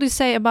 And what would you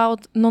say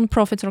about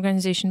non-profit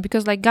organization?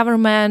 Because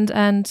government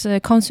and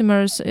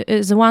consumers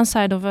is one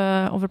side of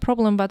a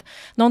problem, but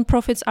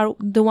non-profits are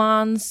the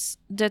ones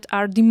that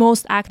are the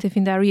most active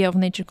in the area of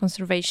nature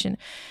conservation.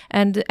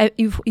 And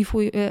if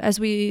we, as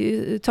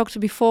we talked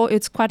before,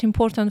 it's quite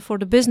important for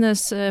the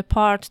business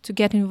part to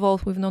get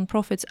involved with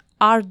non-profits.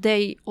 Are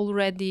they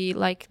already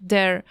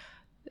there?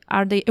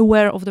 Are they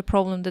aware of the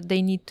problem that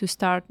they need to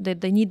start,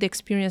 that they need the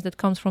experience that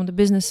comes from the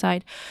business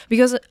side?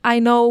 Because I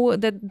know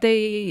that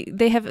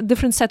they have a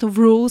different set of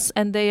rules,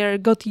 and they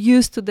got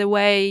used to the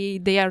way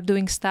they are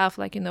doing stuff,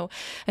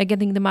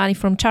 getting the money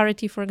from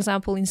charity, for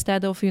example,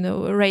 instead of,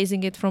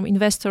 raising it from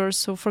investors.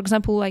 So, for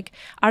example,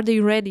 are they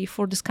ready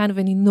for this kind of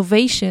an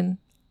innovation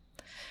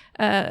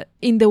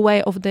in the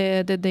way of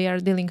that they are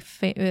dealing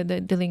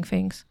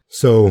things.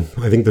 So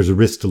I think there's a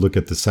risk to look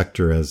at the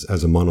sector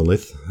as a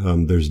monolith.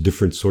 There's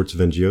different sorts of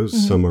NGOs.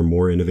 Some are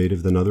more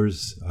innovative than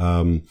others.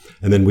 And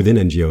then within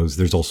NGOs,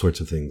 there's all sorts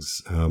of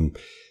things.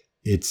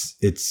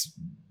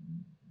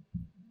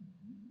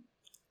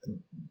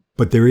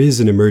 But there is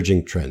an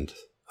emerging trend,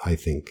 I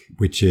think,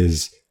 which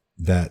is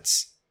that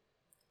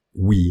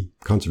we,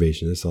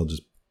 conservationists, I'll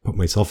just put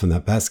myself in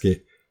that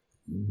basket,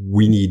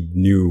 we need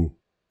new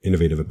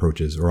innovative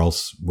approaches or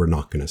else we're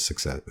not going to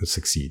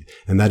succeed.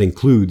 And that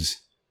includes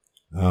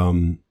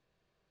being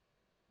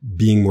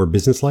more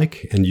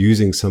businesslike and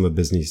using some of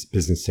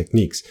business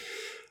techniques.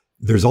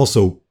 There's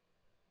also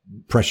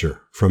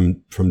pressure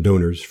from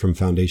donors, from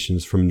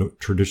foundations, from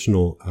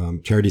traditional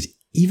charities,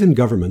 even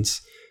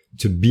governments,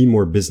 to be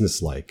more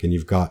businesslike. And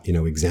you've got,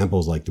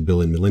 examples like the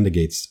Bill and Melinda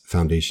Gates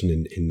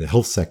Foundation in the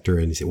health sector.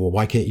 And you say, well,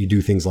 why can't you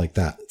do things like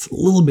that? It's a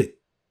little bit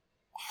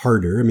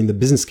harder. I mean, the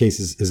business case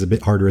is a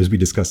bit harder, as we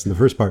discussed in the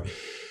first part.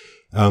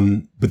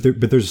 But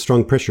there's a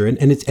strong pressure, and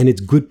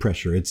it's good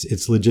pressure.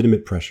 It's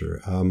legitimate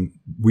pressure.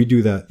 We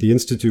do that. The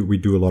Institute, we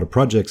do a lot of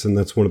projects, and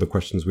that's one of the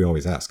questions we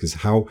always ask: is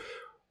how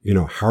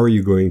are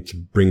you going to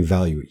bring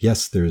value?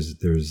 Yes, there's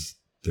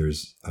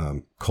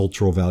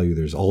cultural value.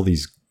 There's all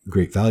these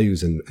great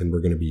values, and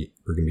we're going to be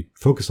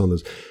focused on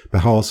those. But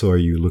how also are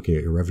you looking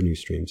at your revenue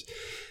streams?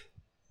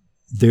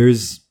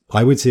 There's,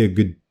 I would say, a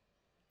good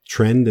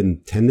trend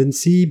and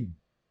tendency,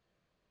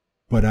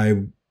 but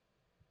I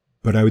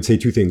would say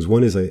two things.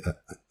 One is,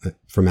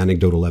 from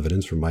anecdotal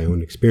evidence, from my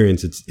own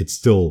experience, it's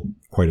still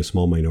quite a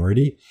small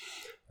minority,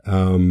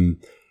 and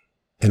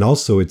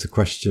also it's a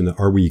question: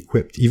 are we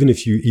equipped? Even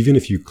if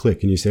you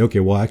click and you say,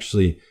 okay, well,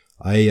 actually,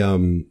 we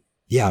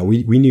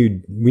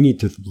need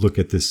to look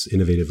at this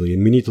innovatively,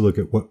 and we need to look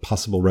at what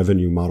possible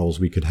revenue models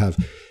we could have.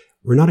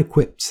 We're not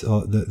equipped.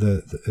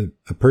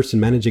 A person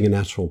managing a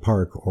national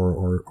park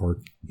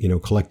or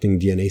collecting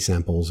DNA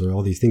samples or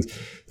all these things,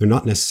 they're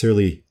not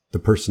necessarily the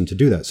person to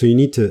do that. So you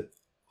need to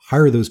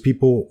hire those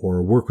people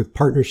or work with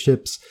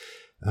partnerships.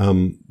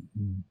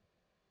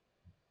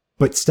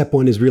 But step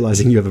one is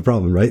realizing you have a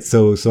problem, right?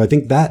 So I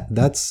think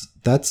that's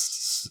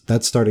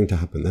starting to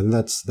happen, and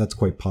that's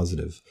quite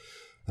positive.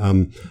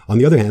 On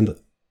the other hand,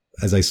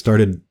 as I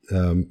started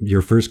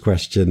your first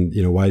question,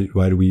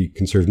 why do we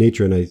conserve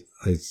nature? And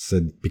I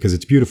said, because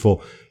it's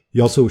beautiful.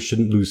 You also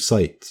shouldn't lose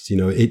sight.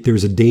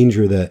 There's a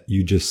danger that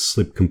you just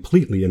slip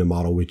completely in a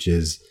model, which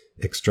is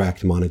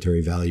extract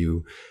monetary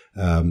value.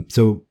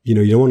 So you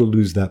don't want to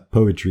lose that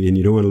poetry, and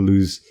you don't want to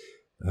lose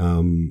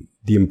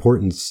the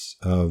importance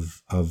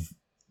of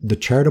the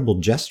charitable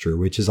gesture,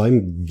 which is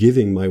I'm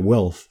giving my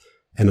wealth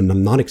and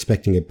I'm not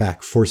expecting it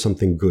back for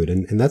something good,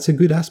 and that's a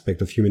good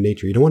aspect of human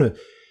nature. You don't want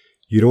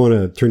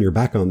to turn your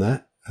back on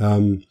that.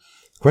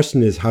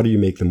 Question is, how do you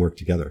make them work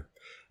together?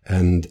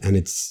 And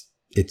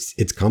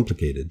it's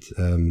complicated.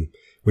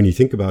 When you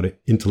think about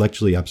it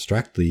intellectually,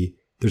 abstractly,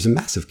 there's a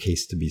massive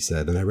case to be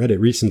said. And I read it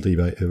recently,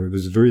 but it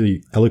was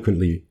very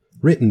eloquently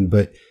written.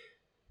 But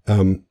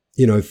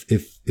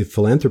if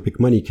philanthropic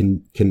money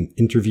can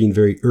intervene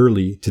very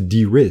early to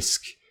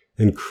de-risk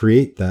and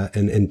create that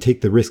and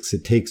take the risks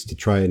it takes to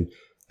try and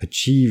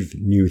achieve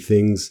new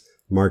things,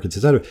 markets,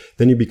 etc.,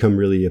 then you become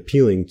really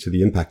appealing to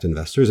the impact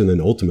investors. And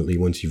then ultimately,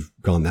 once you've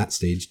gone that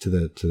stage, to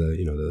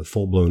the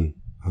full blown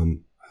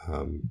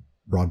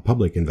broad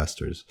public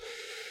investors.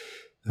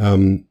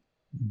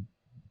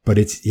 But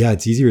it's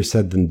easier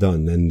said than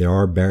done. And there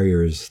are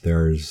barriers.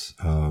 There's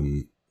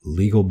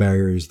legal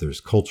barriers. There's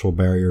cultural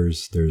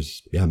barriers.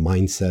 There's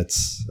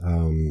mindsets.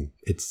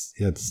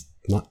 It's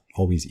not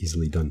always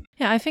easily done.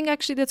 Yeah, I think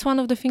actually that's one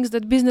of the things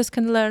that business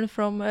can learn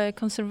from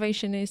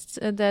conservationists,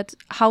 that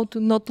how to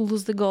not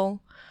lose the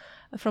goal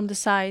from the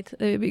side.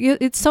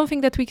 It's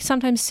something that we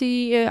sometimes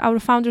see our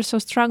founders are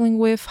struggling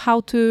with, how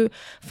to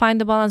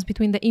find the balance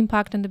between the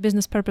impact and the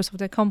business purpose of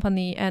the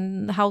company,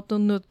 and how to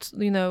not,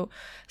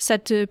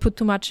 put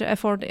too much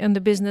effort in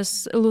the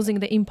business,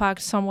 losing the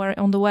impact somewhere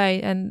on the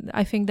way. And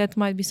I think that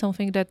might be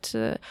something that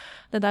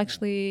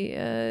actually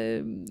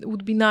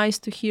would be nice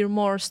to hear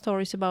more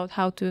stories about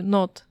how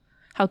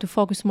to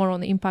focus more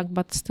on the impact,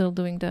 but still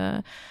doing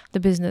the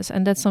business.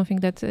 And that's something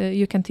that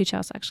you can teach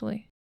us,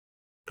 actually.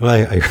 Well,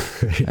 I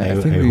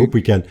hope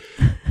we can.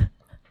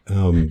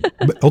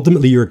 But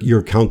ultimately, you're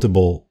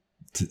accountable.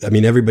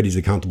 Everybody's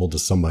accountable to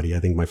somebody. I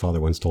think my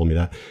father once told me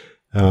that.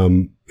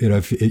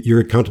 If you're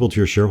accountable to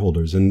your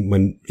shareholders,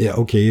 and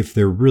if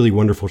they're really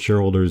wonderful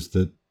shareholders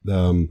that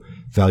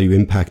value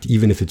impact,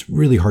 even if it's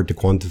really hard to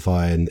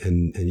quantify,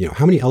 and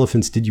how many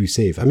elephants did you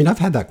save? I've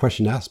had that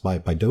question asked by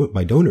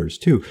donors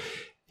too.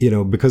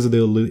 Because of the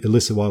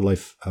illicit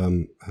wildlife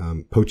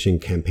poaching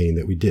campaign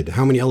that we did.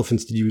 How many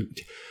elephants did you?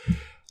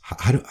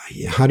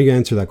 How do you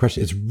answer that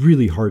question? It's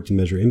really hard to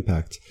measure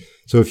impact.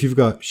 So if you've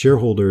got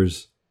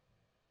shareholders,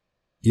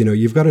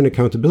 you've got an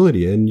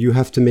accountability, and you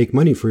have to make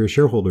money for your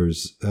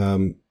shareholders.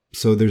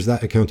 So there's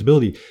that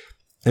accountability.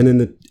 And in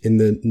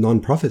the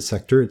nonprofit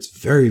sector, it's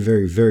very,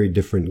 very, very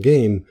different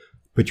game,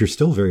 but you're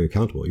still very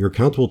accountable. You're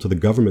accountable to the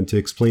government to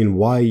explain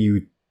why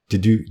you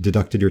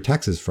deducted your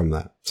taxes from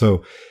that.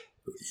 So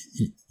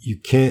you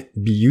can't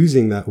be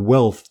using that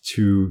wealth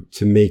to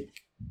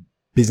make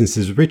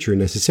businesses richer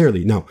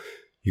necessarily. Now,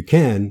 you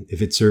can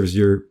if it serves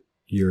your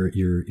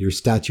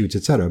statutes,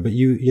 etc. But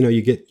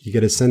you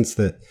get a sense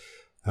that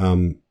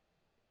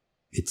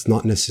it's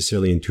not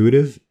necessarily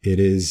intuitive. It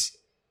is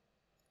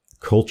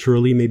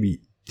culturally maybe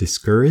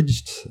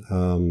discouraged.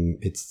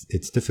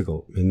 It's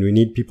difficult, and we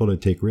need people to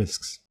take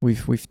risks.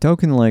 We've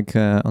spoken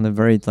on a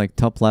very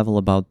top level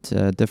about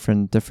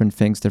different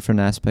things, different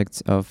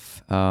aspects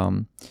of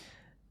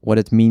what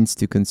it means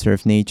to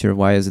conserve nature.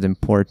 Why is it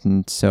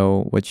important?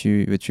 So what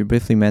you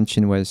briefly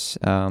mentioned was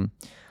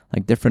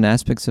different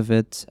aspects of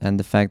it, and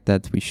the fact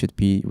that we should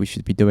be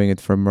doing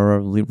it for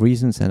moral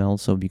reasons, and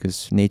also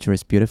because nature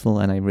is beautiful.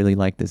 And I really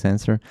like this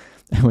answer.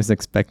 I was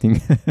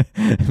expecting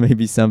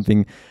maybe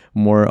something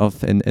more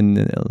of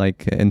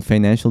in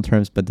financial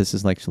terms, but this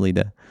is actually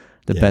the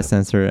best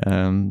answer,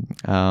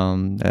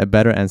 a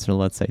better answer,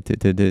 let's say,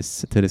 to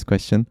this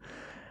question.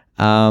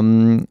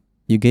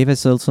 You gave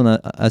us also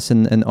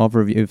an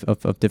overview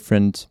of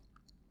different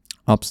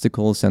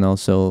obstacles, and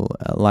also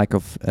lack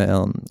of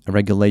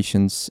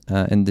regulations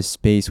in this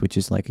space, which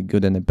is a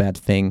good and a bad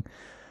thing,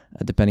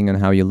 depending on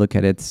how you look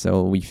at it.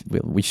 So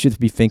we should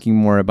be thinking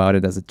more about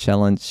it as a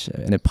challenge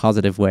in a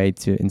positive way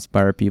to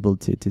inspire people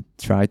to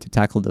try to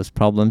tackle those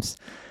problems.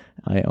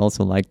 I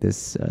also like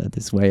this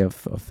way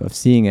of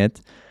seeing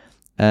it.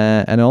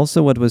 And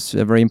also what was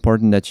very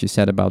important that you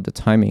said about the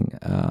timing,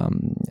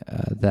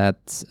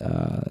 that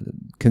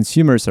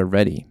consumers are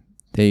ready.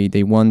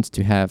 They want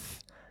to have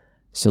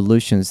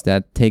solutions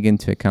that take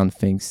into account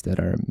things that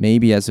are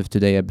maybe as of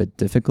today a bit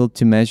difficult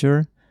to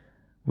measure.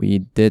 We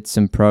did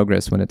some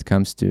progress when it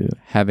comes to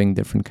having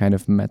different kind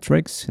of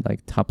metrics,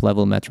 like top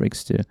level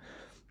metrics to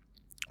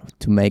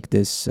make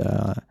this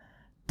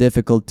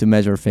difficult to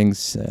measure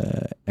things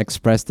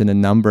expressed in a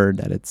number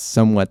that it's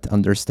somewhat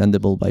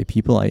understandable by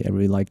people. I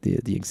really like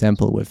the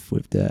example with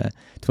the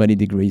 20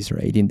 degrees or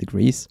 18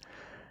 degrees.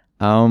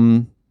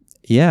 My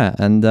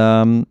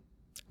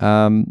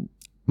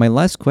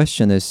last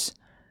question is,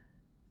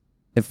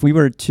 if we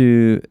were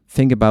to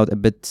think about a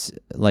bit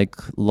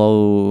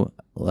low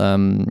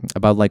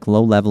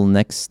level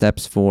next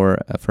steps for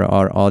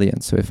our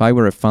audience. So if I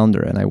were a founder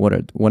and I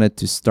wanted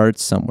to start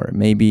somewhere,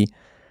 maybe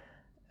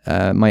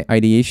my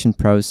ideation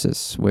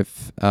process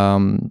with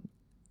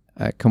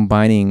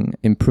combining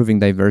improving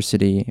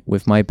diversity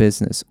with my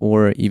business,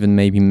 or even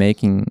maybe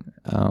making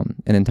an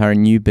entire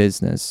new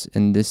business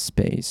in this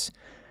space,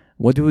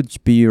 what would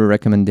be your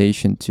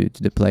recommendation to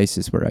the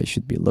places where I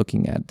should be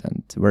looking at,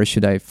 and where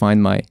should I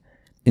find my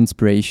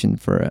inspiration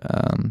for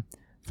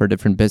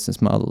different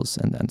business models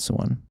and so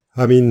on?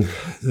 I mean,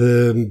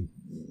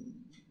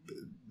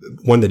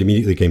 one that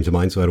immediately came to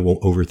mind, so I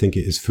won't overthink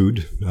it, is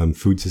food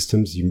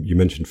systems. You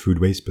mentioned food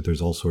waste, but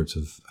there's all sorts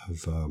of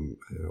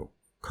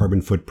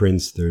carbon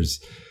footprints. There's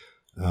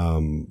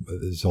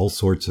all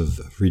sorts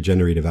of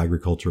regenerative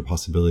agriculture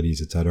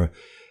possibilities, etc.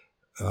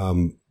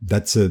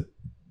 That's a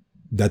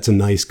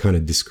nice kind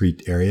of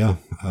discrete area,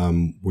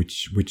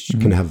 which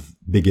can have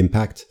big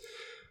impact.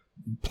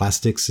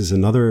 Plastics is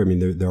another. I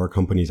mean, there are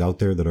companies out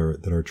there that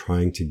are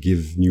trying to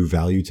give new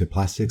value to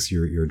plastics.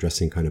 You're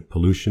addressing kind of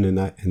pollution in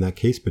that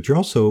case, but you're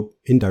also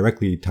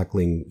indirectly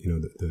tackling,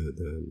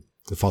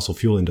 the fossil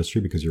fuel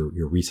industry, because you're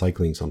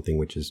recycling something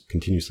which is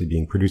continuously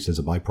being produced as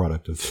a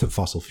byproduct of the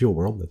fossil fuel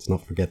world. Let's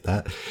not forget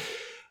that.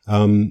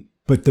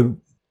 But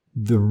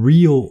the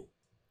real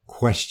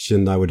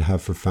question I would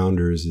have for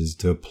founders is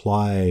to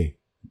apply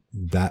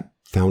that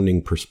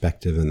founding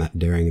perspective and that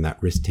daring and that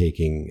risk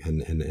taking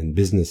and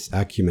business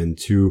acumen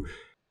to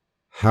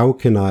how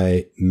can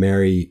I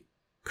marry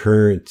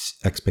current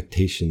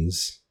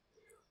expectations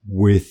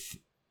with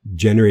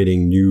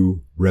generating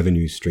new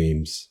revenue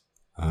streams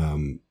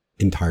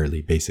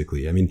entirely,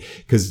 basically. I mean,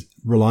 because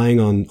relying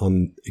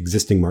on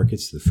existing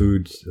markets, the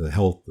food, the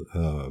health,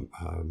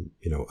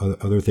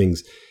 other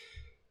things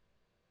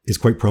is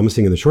quite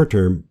promising in the short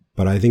term.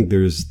 But I think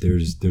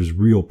there's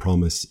real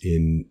promise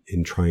in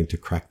trying to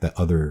crack that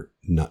other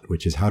nut,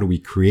 which is how do we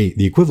create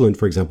the equivalent,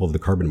 for example, of the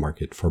carbon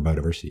market for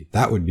biodiversity.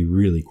 That would be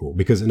really cool,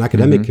 because an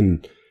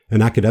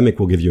academic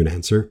will give you an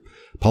answer.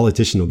 A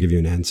politician will give you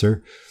an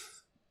answer.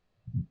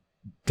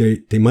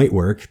 They might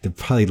work. They're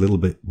probably a little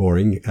bit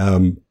boring.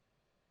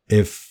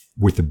 If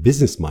with a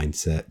business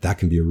mindset, that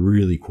can be a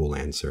really cool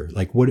answer.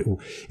 Like, what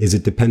is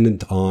it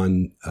dependent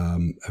on a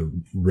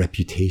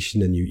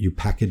reputation, and you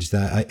package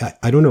that?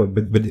 I don't know,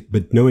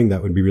 but knowing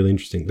that would be really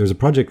interesting. There's a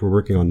project we're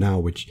working on now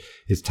which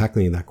is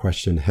tackling that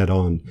question head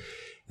on,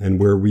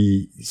 and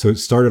so it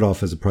started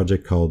off as a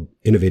project called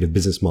Innovative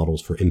Business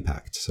Models for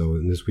Impact. So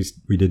in this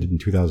we did it in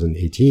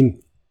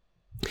 2018.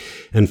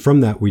 And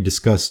from that, we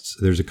discussed,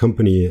 there's a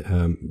company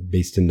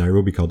based in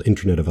Nairobi called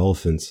Internet of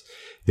Elephants.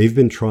 They've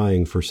been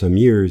trying for some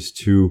years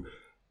to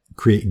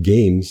create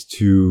games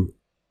to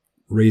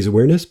raise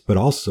awareness, but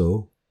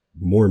also,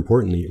 more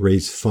importantly,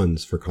 raise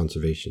funds for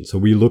conservation. So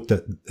we looked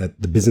at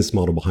the business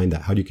model behind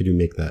that. How could you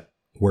make that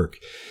work?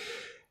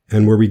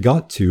 And where we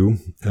got to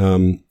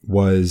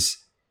was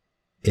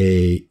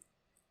a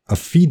a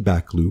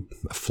feedback loop,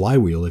 a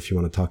flywheel, if you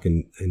want to talk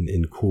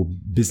in cool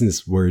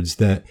business words,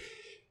 that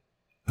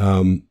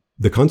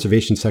the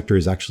conservation sector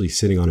is actually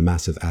sitting on a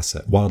massive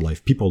asset,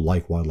 wildlife. People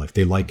like wildlife.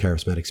 They like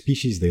charismatic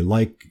species. They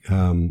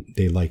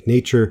like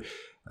nature.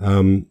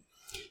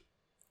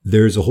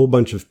 There's a whole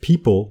bunch of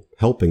people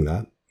helping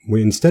that.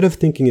 Instead of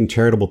thinking in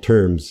charitable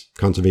terms,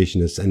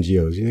 conservationists,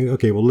 NGOs, you know,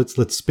 okay, well,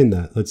 let's spin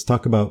that. Let's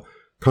talk about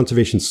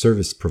conservation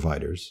service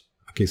providers.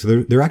 Okay,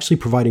 so they're actually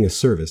providing a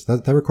service.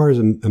 That requires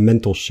a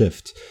mental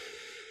shift.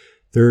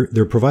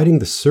 They're providing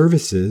the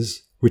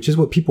services, which is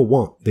what people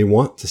want. They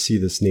want to see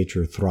this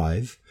nature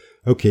thrive.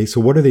 Okay, so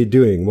what are they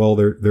doing? Well,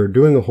 they're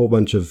doing a whole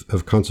bunch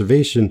of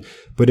conservation,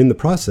 but in the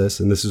process,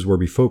 and this is where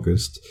we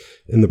focused,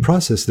 in the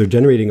process, they're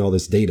generating all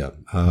this data,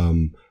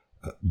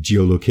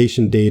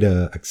 geolocation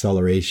data,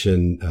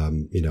 acceleration,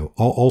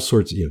 all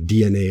sorts,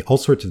 DNA, all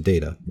sorts of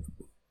data,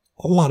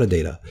 a lot of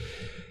data.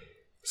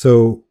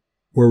 So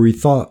where we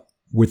thought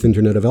with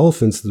Internet of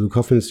Elephants, the Luc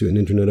Hoffmann Institute and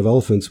Internet of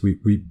Elephants,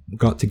 we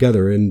got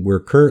together and we're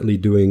currently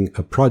doing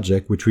a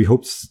project which we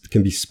hope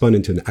can be spun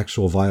into an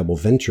actual viable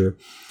venture,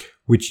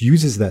 which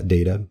uses that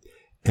data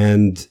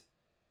and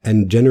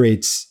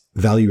generates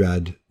value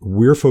add.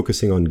 We're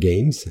focusing on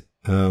games,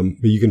 but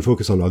you can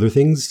focus on other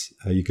things.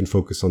 You can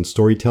focus on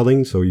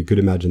storytelling. So you could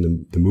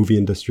imagine the movie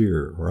industry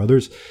or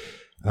others.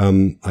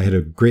 I had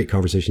a great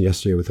conversation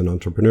yesterday with an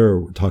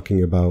entrepreneur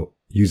talking about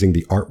using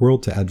the art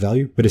world to add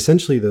value. But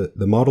essentially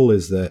the model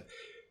is that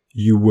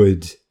you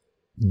would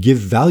give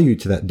value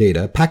to that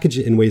data, package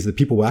it in ways that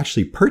people will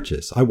actually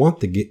purchase. I want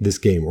this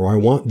game, or I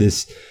want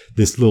this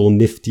little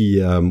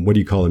nifty, what do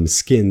you call them,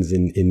 skins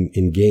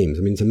in games.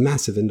 I mean, it's a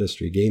massive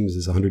industry. Games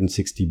is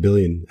 160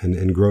 billion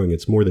and growing.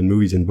 It's more than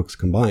movies and books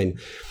combined.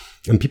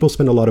 And people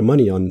spend a lot of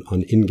money on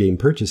in-game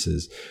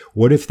purchases.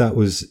 What if that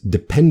was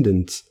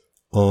dependent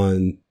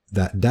on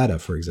that data,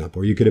 for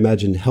example? Or you could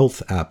imagine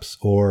health apps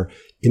or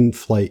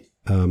in-flight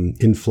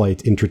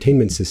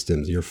entertainment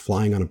systems. You're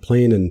flying on a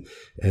plane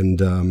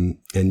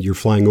and you're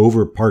flying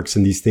over parks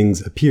and these things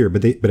appear,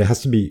 but it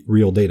has to be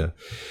real data.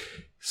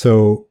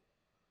 So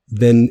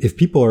then if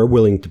people are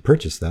willing to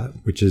purchase that,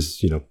 which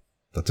is,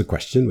 that's a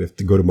question. We have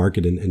to go to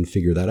market and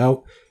figure that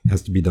out. It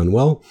has to be done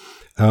well.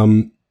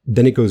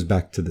 Then it goes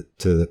back to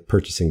the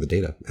purchasing the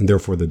data and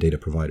therefore the data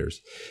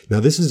providers. Now,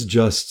 this is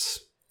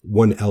just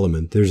one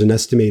element. There's an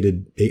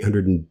estimated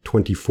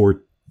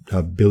 $824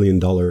 billion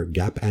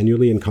gap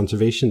annually in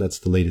conservation. That's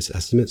the latest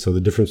estimate. So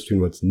the difference between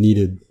what's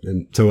needed.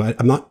 And so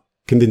I'm not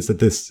convinced that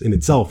this in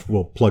itself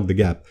will plug the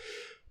gap.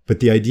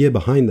 But the idea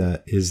behind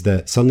that is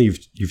that suddenly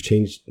you've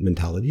changed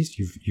mentalities.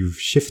 You've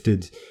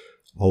shifted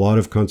a lot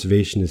of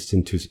conservationists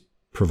into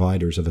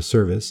providers of a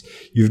service.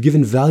 You've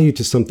given value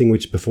to something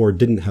which before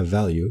didn't have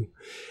value.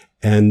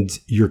 And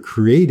you're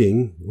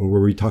creating,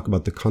 where we talk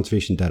about the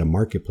conservation data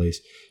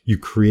marketplace, you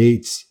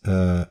create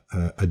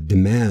a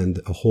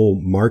demand, a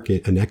whole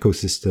market, an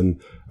ecosystem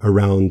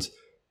around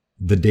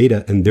the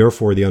data and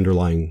therefore the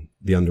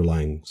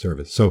underlying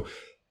service. So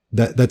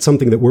that's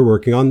something that we're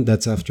working on.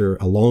 That's after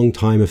a long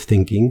time of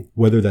thinking.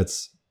 Whether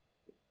that's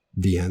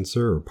the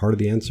answer or part of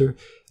the answer,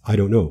 I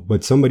don't know.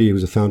 But somebody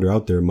who's a founder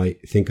out there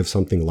might think of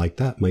something like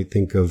that, might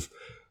think of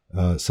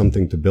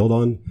something to build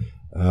on.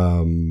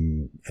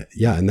 And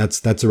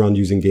that's around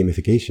using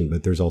gamification,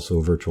 but there's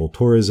also virtual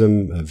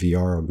tourism,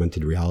 VR,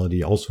 augmented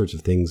reality, all sorts of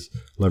things,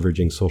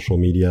 leveraging social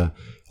media,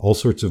 all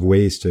sorts of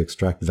ways to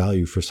extract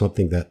value for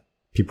something that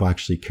people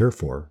actually care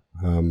for.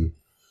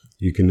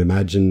 You can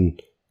imagine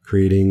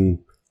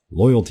creating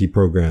loyalty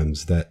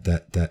programs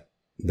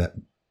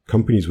that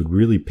companies would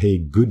really pay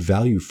good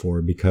value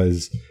for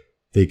because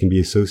they can be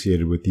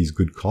associated with these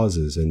good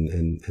causes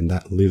and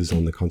that lives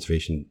on the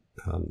conservation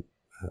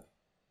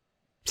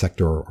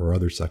sector or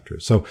other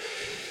sectors. So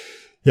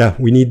yeah,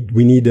 we need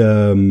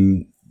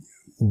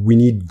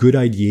good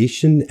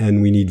ideation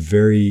and we need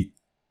very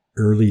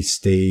early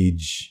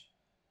stage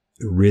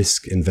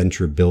risk and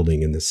venture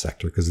building in this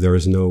sector because there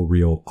is no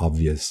real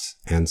obvious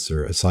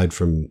answer aside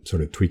from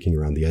sort of tweaking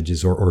around the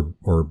edges or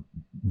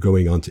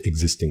going onto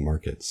existing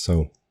markets.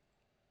 So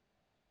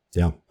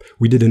yeah,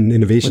 we did an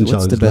innovation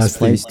challenge. What's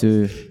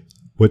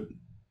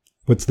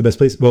the best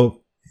place?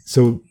 Well,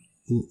 so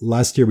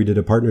last year we did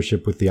a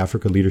partnership with the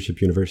Africa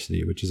Leadership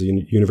University, which is a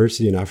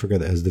university in Africa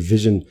that has the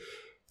vision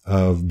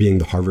of being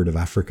the Harvard of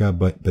Africa,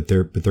 but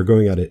they're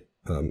going at it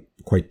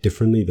quite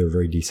differently. They're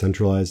very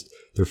decentralized.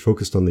 They're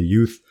focused on the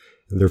youth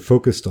and they're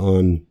focused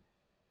on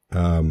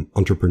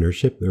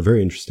entrepreneurship. They're a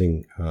very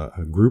interesting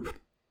group.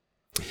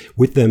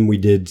 With them, we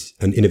did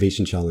an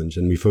innovation challenge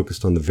and we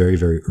focused on the very,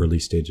 very early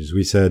stages.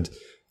 We said,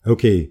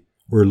 okay,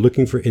 we're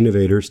looking for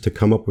innovators to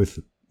come up with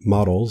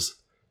models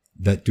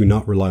that do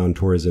not rely on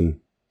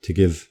tourism to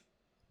give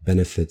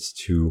benefits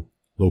to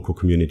local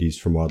communities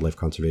from wildlife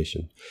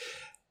conservation.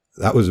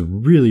 That was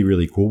really,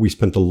 really cool. We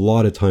spent a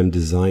lot of time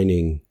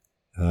designing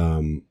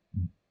who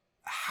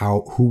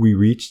we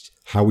reached,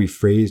 how we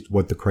phrased,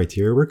 what the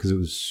criteria were, because it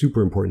was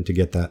super important to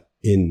get that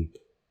in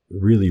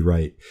really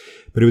right.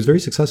 But it was very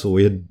successful.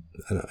 We had,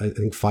 I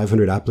think,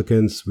 500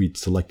 applicants. We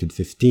selected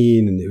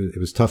 15, and it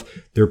was tough.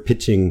 They're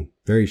pitching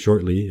very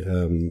shortly.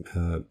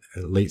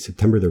 Late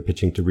September, they're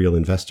pitching to real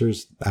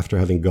investors after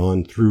having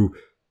gone through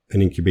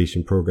an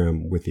incubation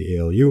program with the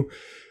ALU.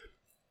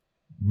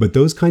 But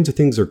those kinds of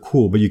things are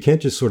cool, but you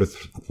can't just sort of,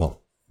 well,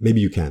 maybe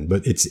you can,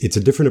 but it's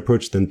a different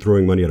approach than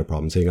throwing money at a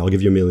problem, saying, I'll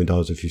give you $1 million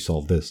if you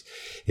solve this.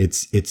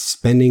 It's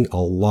spending a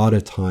lot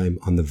of time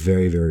on the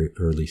very, very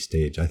early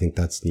stage. I think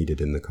that's needed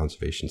in the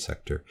conservation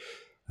sector.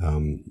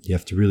 You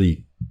have to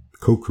really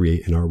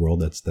co-create in our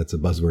world. That's a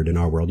buzzword in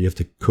our world. You have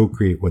to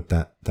co-create what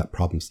that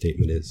problem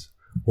statement is.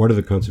 What are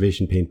the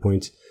conservation pain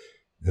points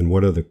and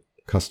what are the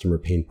customer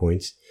pain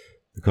points?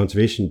 The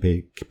conservation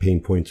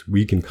pain points,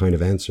 we can kind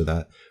of answer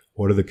that.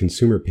 What are the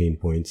consumer pain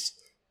points?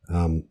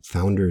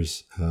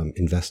 Founders,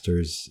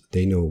 investors,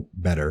 they know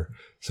better.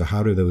 So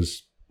how do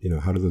those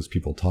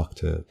people talk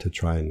to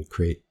try and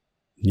create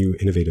new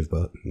innovative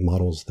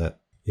models that,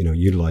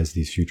 utilize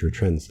these future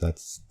trends?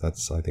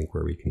 That's I think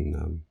where we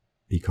can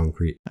be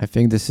concrete. I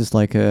think this is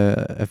like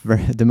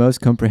the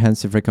most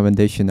comprehensive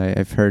recommendation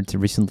I've heard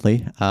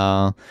recently.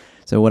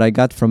 So what I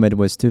got from it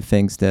was two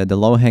things. The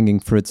low-hanging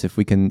fruits, if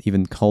we can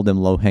even call them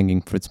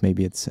low-hanging fruits,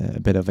 maybe it's a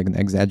bit of an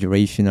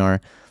exaggeration, are,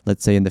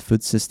 let's say, in the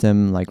food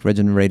system, like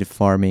regenerative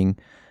farming,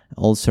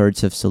 all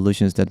sorts of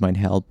solutions that might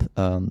help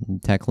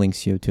tackling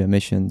CO2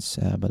 emissions,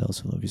 but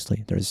also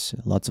obviously there's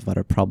lots of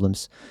other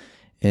problems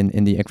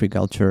in the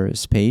agriculture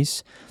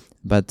space.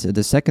 But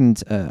the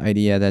second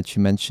idea that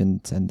you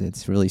mentioned, and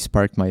it's really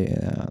sparked my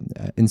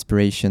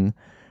inspiration,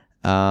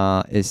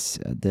 is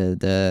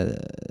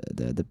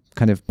the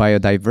kind of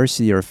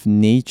biodiversity of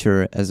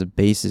nature as a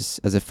basis,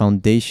 as a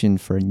foundation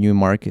for new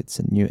markets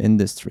and new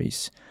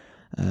industries.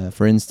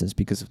 For instance,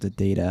 because of the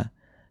data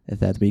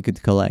that we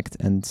could collect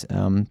and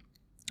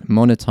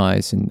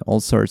monetize in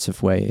all sorts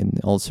of way, in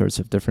all sorts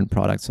of different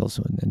products,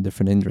 also in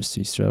different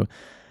industries. So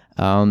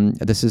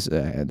this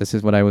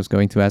is what I was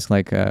going to ask.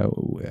 Like,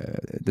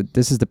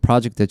 this is the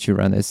project that you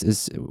run.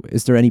 Is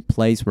there any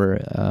place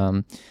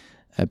where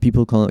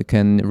people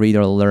can read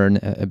or learn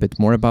a bit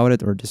more about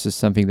it, or this is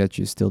something that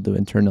you still do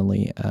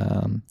internally?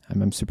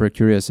 I'm super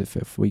curious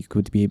if we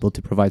could be able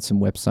to provide some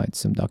websites,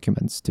 some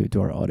documents to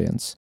our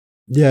audience.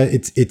 Yeah,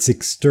 it's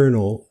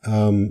external.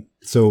 I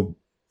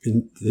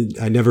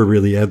never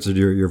really answered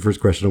your first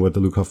question on what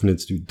the Luc Hoffmann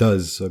Institute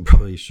does, so I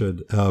probably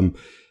should.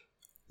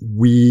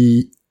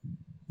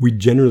 We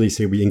generally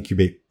say we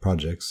incubate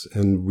projects,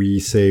 and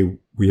we say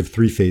we have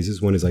 3 phases.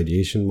 One is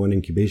ideation, one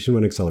incubation,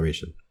 one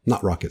acceleration.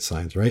 Not rocket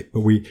science, right? But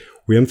we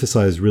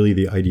emphasize really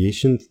the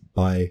ideation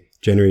by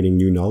generating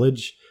new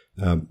knowledge,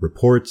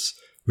 reports.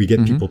 We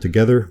get people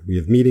together. We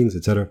have meetings,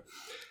 etc.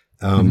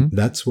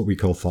 That's what we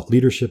call thought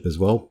leadership as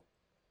well.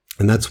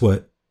 And that's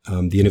what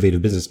the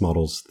innovative business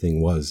models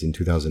thing was in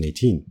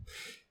 2018.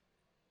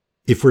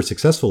 If we're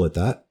successful at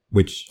that,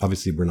 which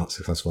obviously we're not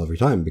successful every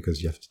time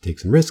because you have to take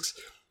some risks,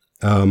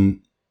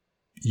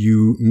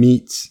 you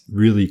meet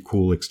really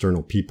cool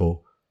external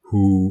people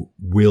who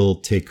will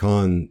take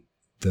on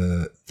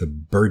the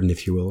burden,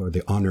 if you will, or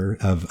the honor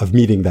of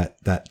meeting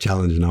that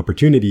challenge and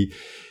opportunity.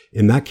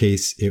 In that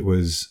case, it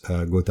was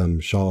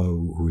Gautam Shah,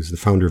 who is the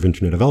founder of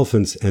Internet of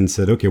Elephants, and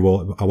said, okay,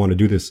 well, I want to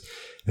do this.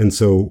 And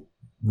so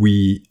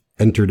we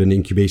entered an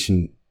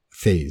incubation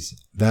phase.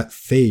 That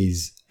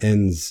phase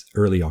ends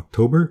early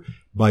October.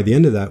 By the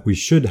end of that, we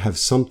should have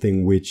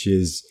something which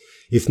is,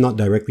 if not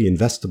directly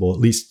investable, at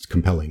least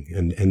compelling.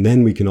 And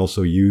then we can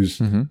also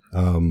use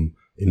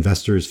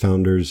investors,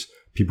 founders,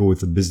 people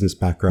with a business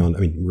background.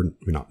 I mean,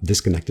 we're not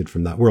disconnected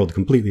from that world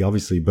completely,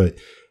 obviously, but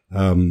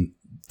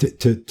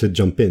to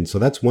jump in. So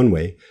that's one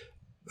way.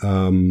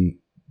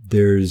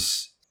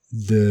 There's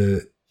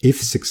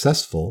if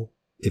successful,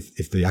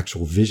 if the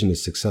actual vision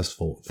is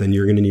successful, then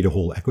you're going to need a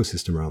whole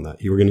ecosystem around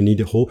that. You're going to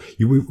need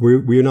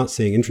we're not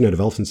saying, Internet of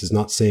Elephants is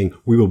not saying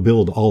we will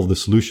build all of the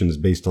solutions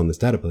based on this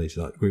database.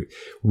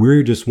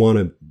 We just want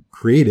to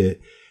create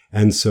it.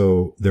 And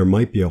so there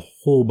might be a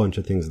whole bunch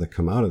of things that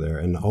come out of there.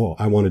 And,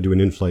 I want to do an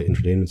in-flight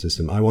entertainment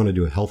system. I want to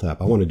do a health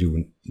app. I want to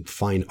do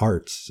fine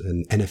arts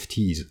and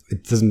NFTs.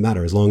 It doesn't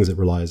matter as long as it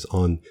relies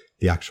on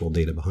the actual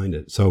data behind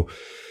it. So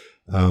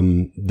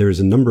there's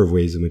a number of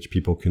ways in which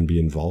people can be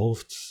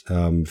involved.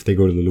 If they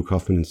go to the Luc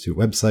Hoffmann Institute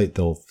website,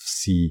 they'll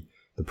see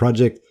the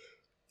project.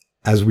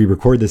 As we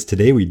record this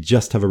today, we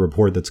just have a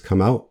report that's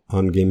come out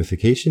on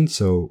gamification.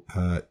 So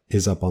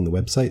is up on the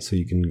website, so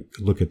you can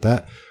look at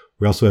that.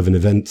 We also have an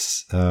event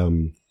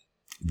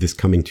this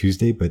coming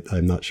Tuesday, but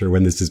I'm not sure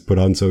when this is put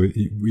on. So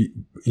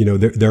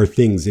there are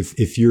things.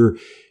 If you're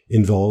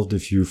involved,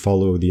 if you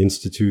follow the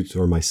Institute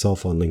or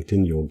myself on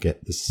LinkedIn, you'll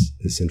get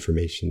this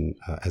information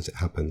as it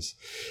happens.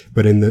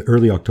 But in the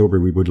early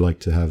October, we would like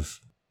to have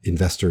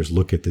investors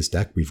look at this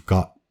deck. We've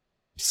got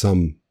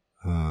some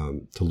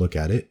to look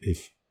at it.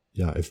 If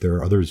there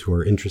are others who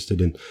are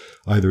interested in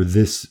either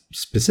this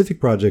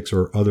specific projects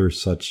or other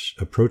such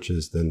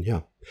approaches, then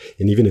yeah.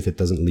 And even if it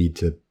doesn't lead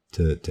to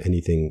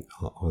anything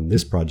on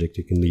this project,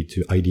 it can lead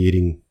to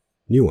ideating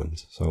new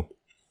ones. So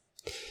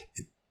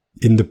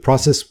in the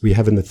process we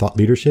have in the thought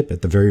leadership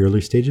at the very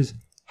early stages,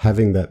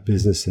 having that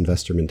business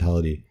investor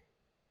mentality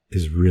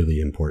is really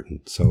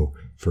important. So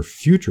for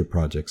future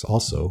projects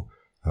also,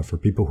 for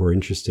people who are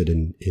interested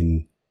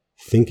in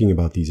thinking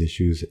about these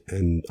issues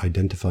and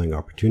identifying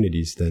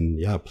opportunities, then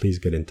please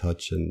get in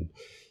touch and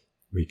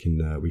we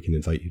can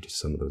invite you to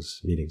some of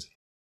those meetings.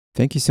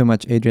 Thank you so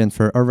much, Adrian,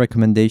 for our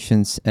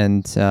recommendations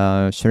and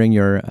sharing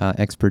your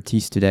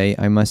expertise today.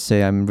 I must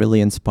say I'm really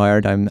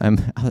inspired. I'm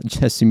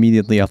just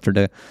immediately after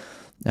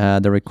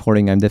the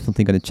recording, I'm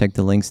definitely going to check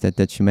the links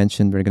that you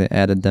mentioned. We're going to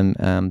add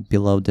them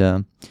below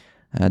the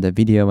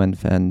video and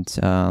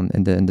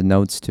in the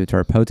notes to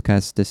our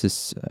podcast. This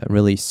is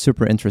really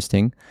super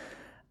interesting.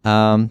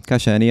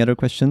 Kasia, any other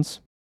questions?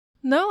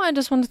 No, I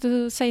just wanted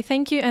to say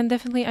thank you, and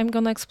definitely I'm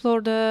going to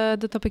explore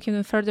the topic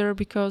even further,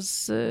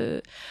 because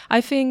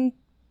I think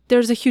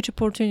there's a huge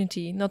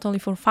opportunity, not only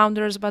for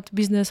founders, but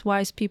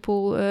business-wise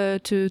people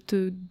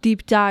to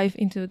deep dive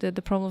into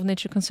the problem of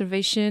nature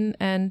conservation.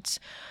 And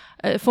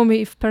for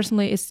me,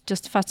 personally, it's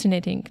just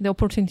fascinating. The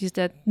opportunities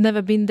that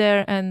never been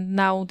there, and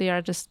now they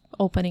are just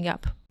opening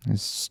up.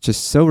 It's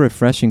just so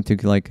refreshing to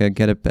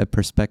get a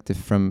perspective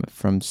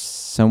from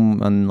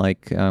someone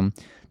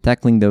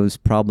tackling those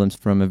problems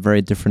from a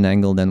very different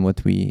angle than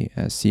what we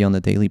see on a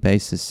daily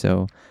basis.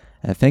 So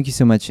thank you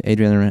so much,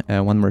 Adrian,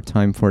 one more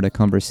time for the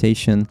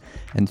conversation.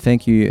 And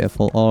thank you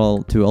to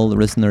all the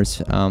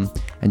listeners.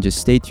 And just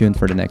stay tuned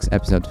for the next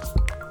episode.